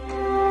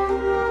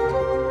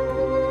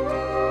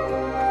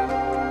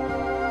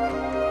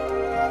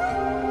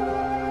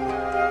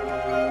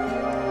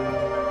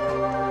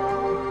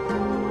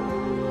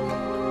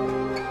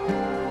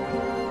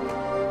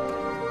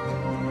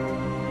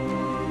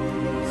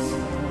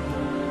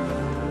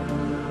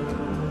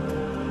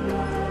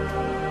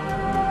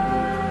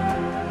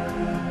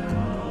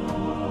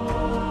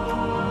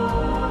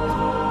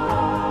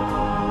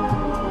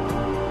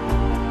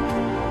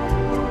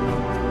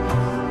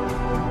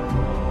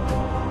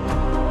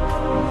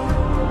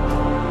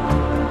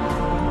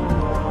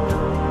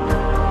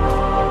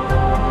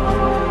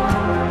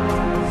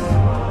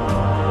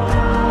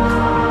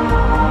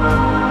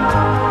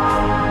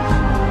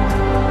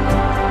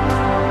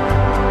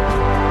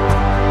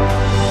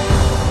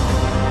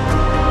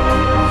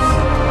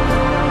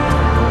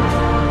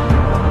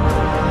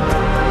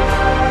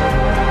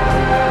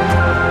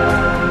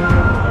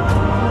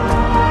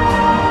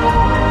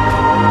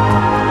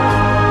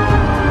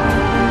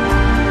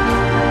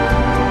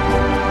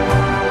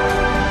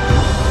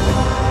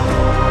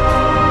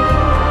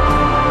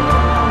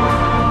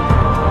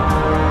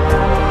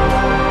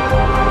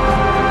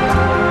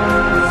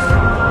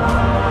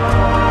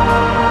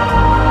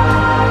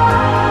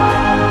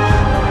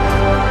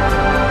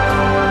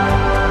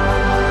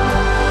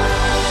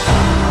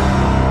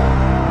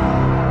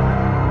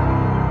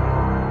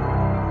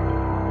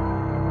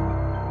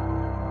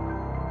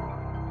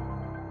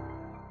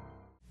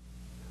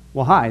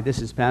 Well, hi,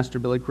 this is Pastor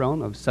Billy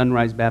Crone of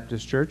Sunrise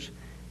Baptist Church,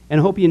 and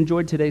I hope you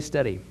enjoyed today's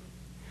study.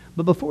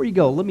 But before you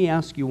go, let me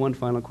ask you one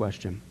final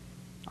question.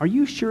 Are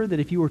you sure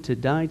that if you were to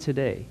die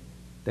today,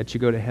 that you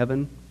go to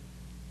heaven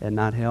and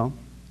not hell?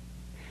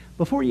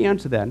 Before you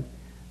answer that,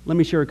 let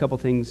me share a couple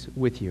things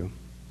with you.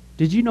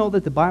 Did you know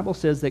that the Bible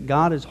says that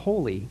God is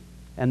holy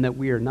and that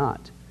we are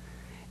not?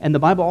 And the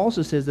Bible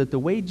also says that the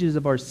wages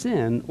of our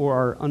sin or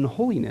our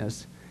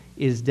unholiness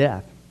is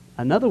death.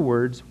 In other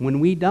words, when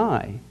we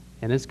die,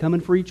 and it's coming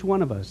for each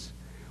one of us,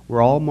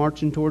 we're all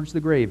marching towards the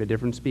grave at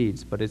different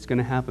speeds, but it's going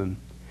to happen.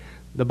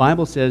 The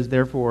Bible says,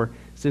 therefore,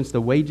 since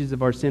the wages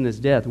of our sin is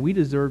death, we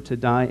deserve to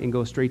die and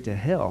go straight to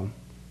hell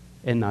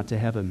and not to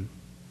heaven.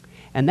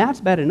 And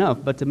that's bad enough,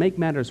 but to make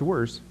matters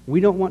worse,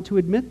 we don't want to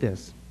admit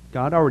this.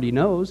 God already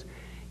knows.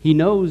 He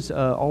knows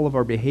all of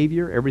our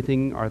behavior,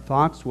 everything, our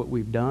thoughts, what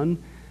we've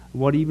done,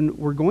 what even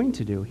we're going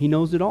to do. He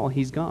knows it all.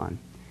 He's gone.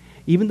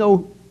 Even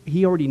though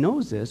He already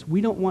knows this,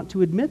 we don't want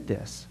to admit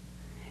this.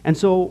 And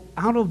so,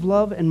 out of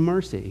love and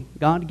mercy,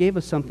 God gave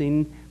us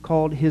something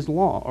called His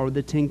law, or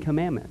the 10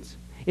 Commandments.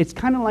 It's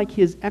kind of like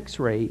His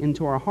x-ray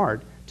into our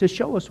heart to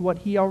show us what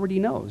He already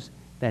knows,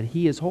 that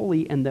He is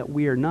holy and that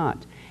we are not.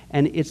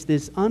 And it's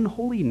this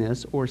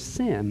unholiness or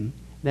sin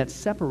that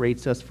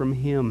separates us from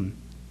Him.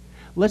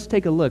 Let's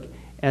take a look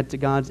at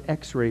God's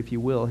x-ray, if you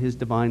will, His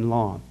divine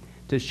law,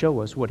 to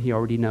show us what He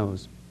already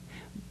knows.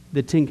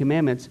 The 10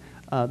 Commandments,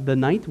 the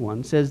 9th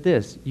one says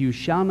this: you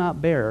shall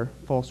not bear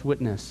false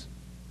witness.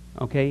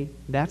 Okay?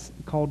 That's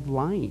called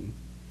lying.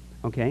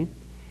 Okay?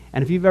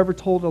 And if you've ever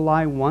told a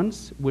lie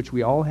once, which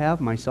we all have,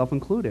 myself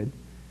included,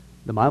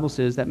 the Bible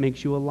says that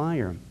makes you a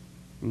liar.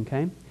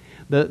 Okay?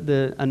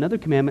 Another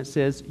commandment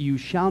says, you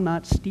shall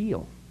not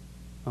steal.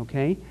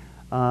 Okay?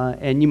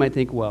 And you might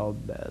think, well,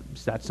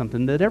 that's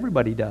something that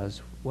everybody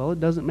does. Well,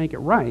 it doesn't make it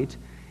right,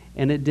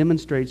 and it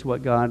demonstrates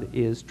what God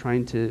is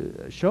trying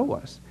to show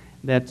us,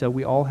 that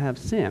we all have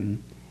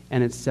sin,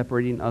 and it's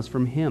separating us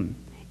from Him.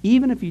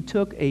 Even if you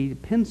took a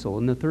pencil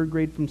in the 3rd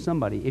grade from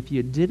somebody, if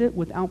you did it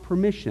without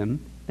permission,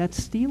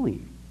 that's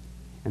stealing.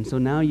 And so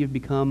now you've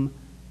become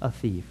a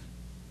thief.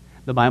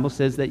 The Bible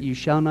says that you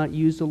shall not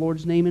use the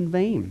Lord's name in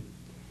vain.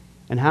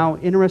 And how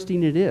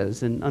interesting it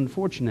is and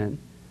unfortunate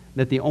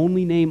that the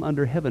only name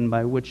under heaven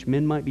by which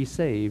men might be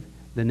saved,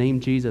 the name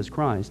Jesus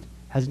Christ,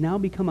 has now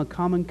become a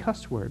common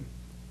cuss word.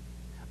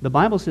 The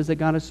Bible says that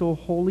God is so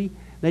holy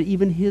that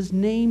even His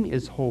name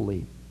is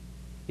holy.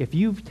 If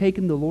you've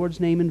taken the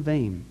Lord's name in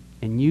vain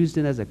and used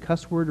it as a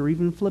cuss word or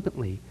even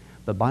flippantly,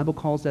 the Bible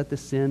calls that the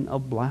sin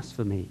of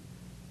blasphemy.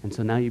 And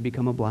so now you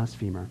become a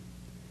blasphemer.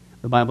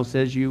 The Bible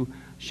says you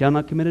shall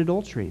not commit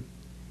adultery.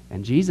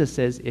 And Jesus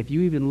says if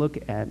you even look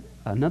at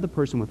another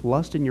person with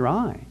lust in your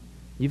eye,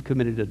 you've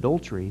committed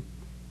adultery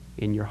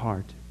in your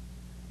heart.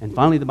 And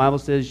finally, the Bible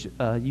says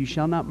you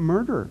shall not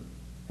murder.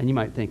 And you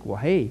might think, well,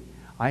 hey,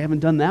 I haven't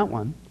done that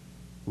one.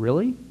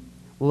 Really?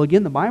 Well,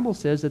 again, the Bible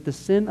says that the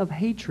sin of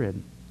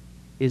hatred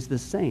is the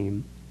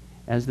same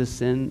as the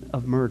sin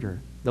of murder.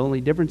 The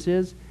only difference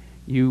is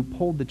you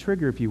pulled the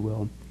trigger, if you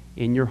will,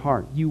 in your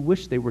heart. You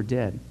wish they were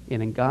dead.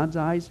 And in God's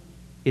eyes,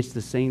 it's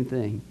the same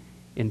thing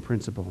in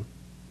principle.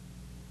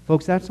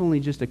 Folks, that's only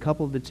just a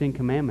couple of the 10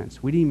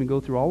 Commandments. We didn't even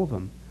go through all of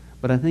them.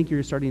 But I think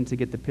you're starting to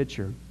get the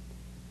picture.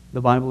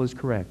 The Bible is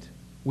correct.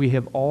 We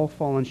have all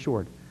fallen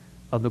short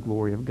of the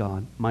glory of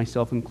God,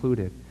 myself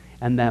included,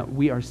 and that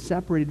we are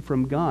separated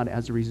from God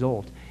as a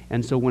result.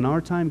 And so when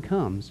our time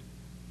comes,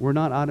 we're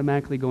not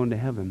automatically going to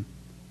heaven.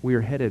 We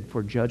are headed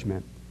for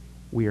judgment.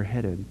 We are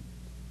headed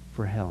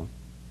for hell.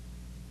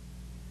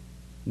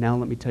 Now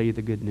let me tell you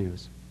the good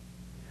news.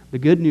 The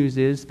good news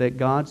is that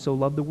God so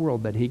loved the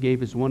world that He gave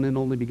His one and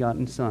only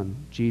begotten Son,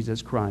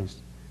 Jesus Christ,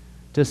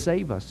 to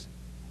save us.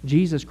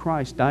 Jesus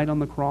Christ died on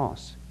the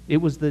cross. It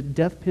was the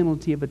death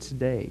penalty of its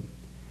day.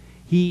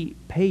 He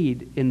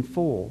paid in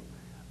full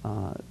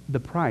the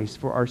price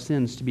for our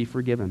sins to be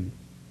forgiven.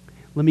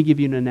 Let me give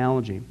you an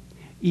analogy.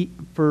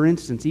 For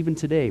instance, even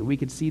today, we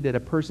could see that a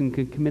person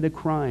could commit a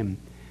crime.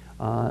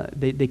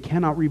 They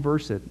cannot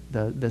reverse it.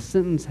 The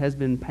sentence has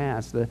been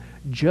passed. The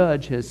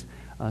judge has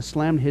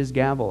slammed his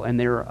gavel, and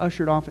they are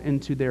ushered off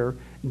into their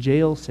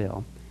jail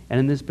cell. And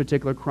in this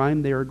particular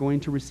crime, they are going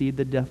to receive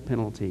the death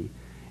penalty.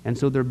 And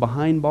so they're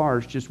behind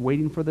bars just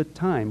waiting for the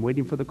time,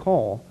 waiting for the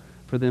call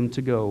for them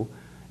to go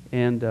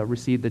and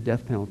receive the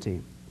death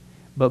penalty.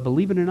 But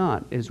believe it or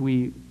not, as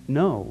we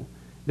know,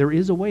 there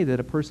is a way that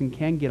a person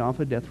can get off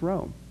a death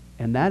row.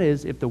 And that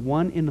is if the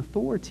one in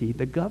authority,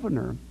 the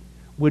governor,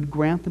 would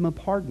grant them a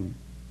pardon.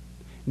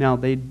 Now,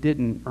 they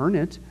didn't earn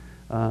it.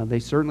 They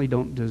certainly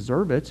don't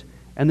deserve it.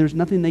 And there's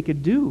nothing they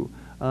could do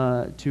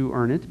to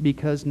earn it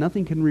because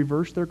nothing can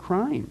reverse their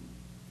crime.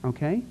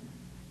 Okay?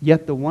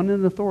 Yet the one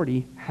in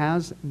authority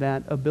has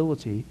that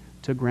ability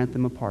to grant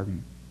them a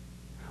pardon.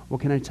 Well,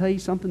 can I tell you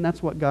something?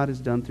 That's what God has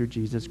done through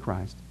Jesus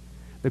Christ.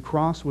 The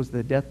cross was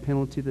the death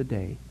penalty of the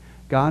day.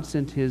 God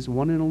sent His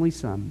one and only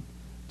Son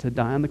to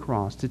die on the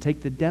cross, to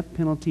take the death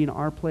penalty in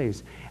our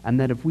place, and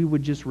that if we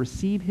would just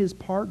receive His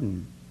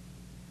pardon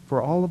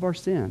for all of our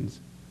sins,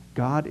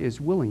 God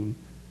is willing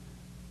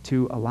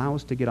to allow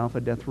us to get off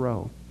of death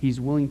row. He's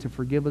willing to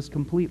forgive us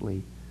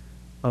completely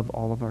of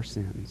all of our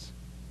sins.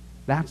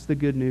 That's the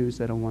good news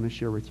that I want to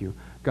share with you.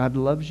 God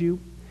loves you.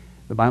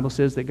 The Bible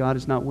says that God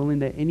is not willing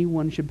that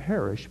anyone should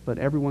perish, but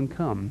everyone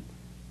come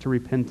to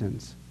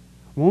repentance.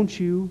 Won't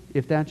you,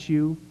 if that's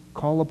you,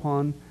 call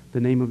upon the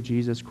name of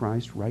Jesus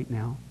Christ right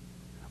now?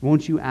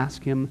 Won't you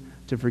ask him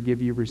to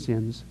forgive you your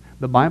sins?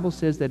 The Bible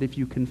says that if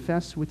you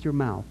confess with your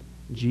mouth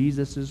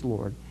Jesus is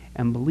Lord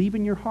and believe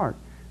in your heart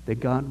that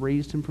God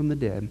raised him from the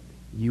dead,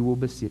 you will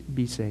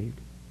be saved.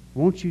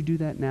 Won't you do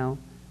that now,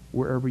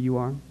 wherever you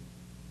are?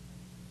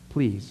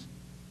 Please,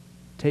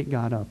 take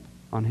God up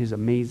on his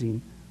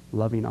amazing,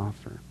 loving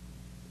offer.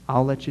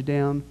 I'll let you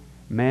down.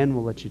 Man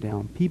will let you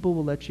down. People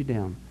will let you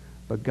down.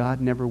 But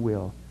God never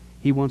will.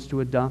 He wants to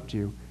adopt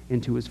you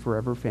into his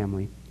forever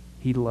family.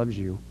 He loves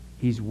you.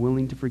 He's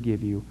willing to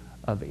forgive you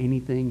of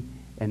anything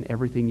and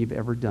everything you've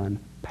ever done,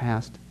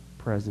 past,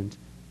 present,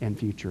 and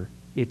future.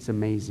 It's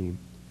amazing.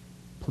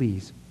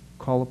 Please,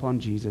 call upon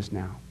Jesus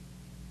now.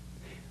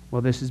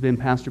 Well, this has been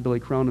Pastor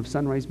Billy Crone of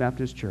Sunrise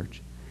Baptist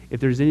Church.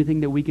 If there's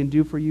anything that we can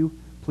do for you,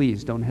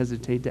 please don't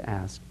hesitate to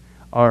ask.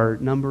 Our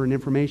number and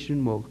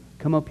information will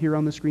come up here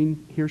on the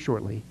screen here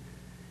shortly.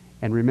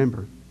 And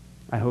remember,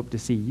 I hope to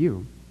see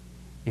you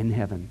in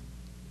heaven.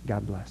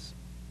 God bless.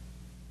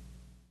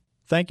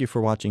 Thank you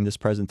for watching this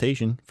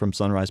presentation from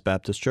Sunrise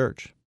Baptist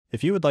Church.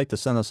 If you would like to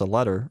send us a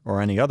letter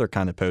or any other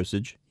kind of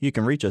postage, you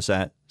can reach us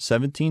at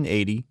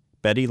 1780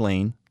 Betty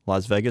Lane,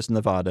 Las Vegas,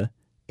 Nevada,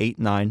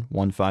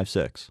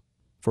 89156.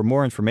 For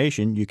more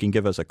information, you can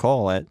give us a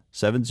call at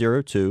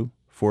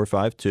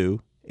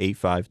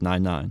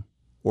 702-452-8599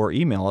 or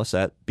email us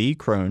at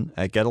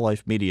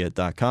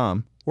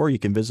bcrone@getalifemedia.com, or you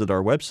can visit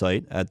our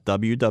website at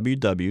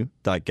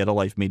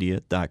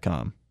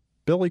www.getalifemedia.com.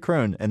 Billy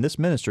Crone and this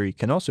ministry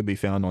can also be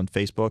found on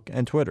Facebook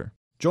and Twitter.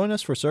 Join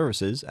us for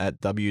services at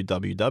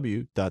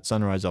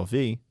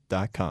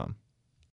www.sunriselv.com.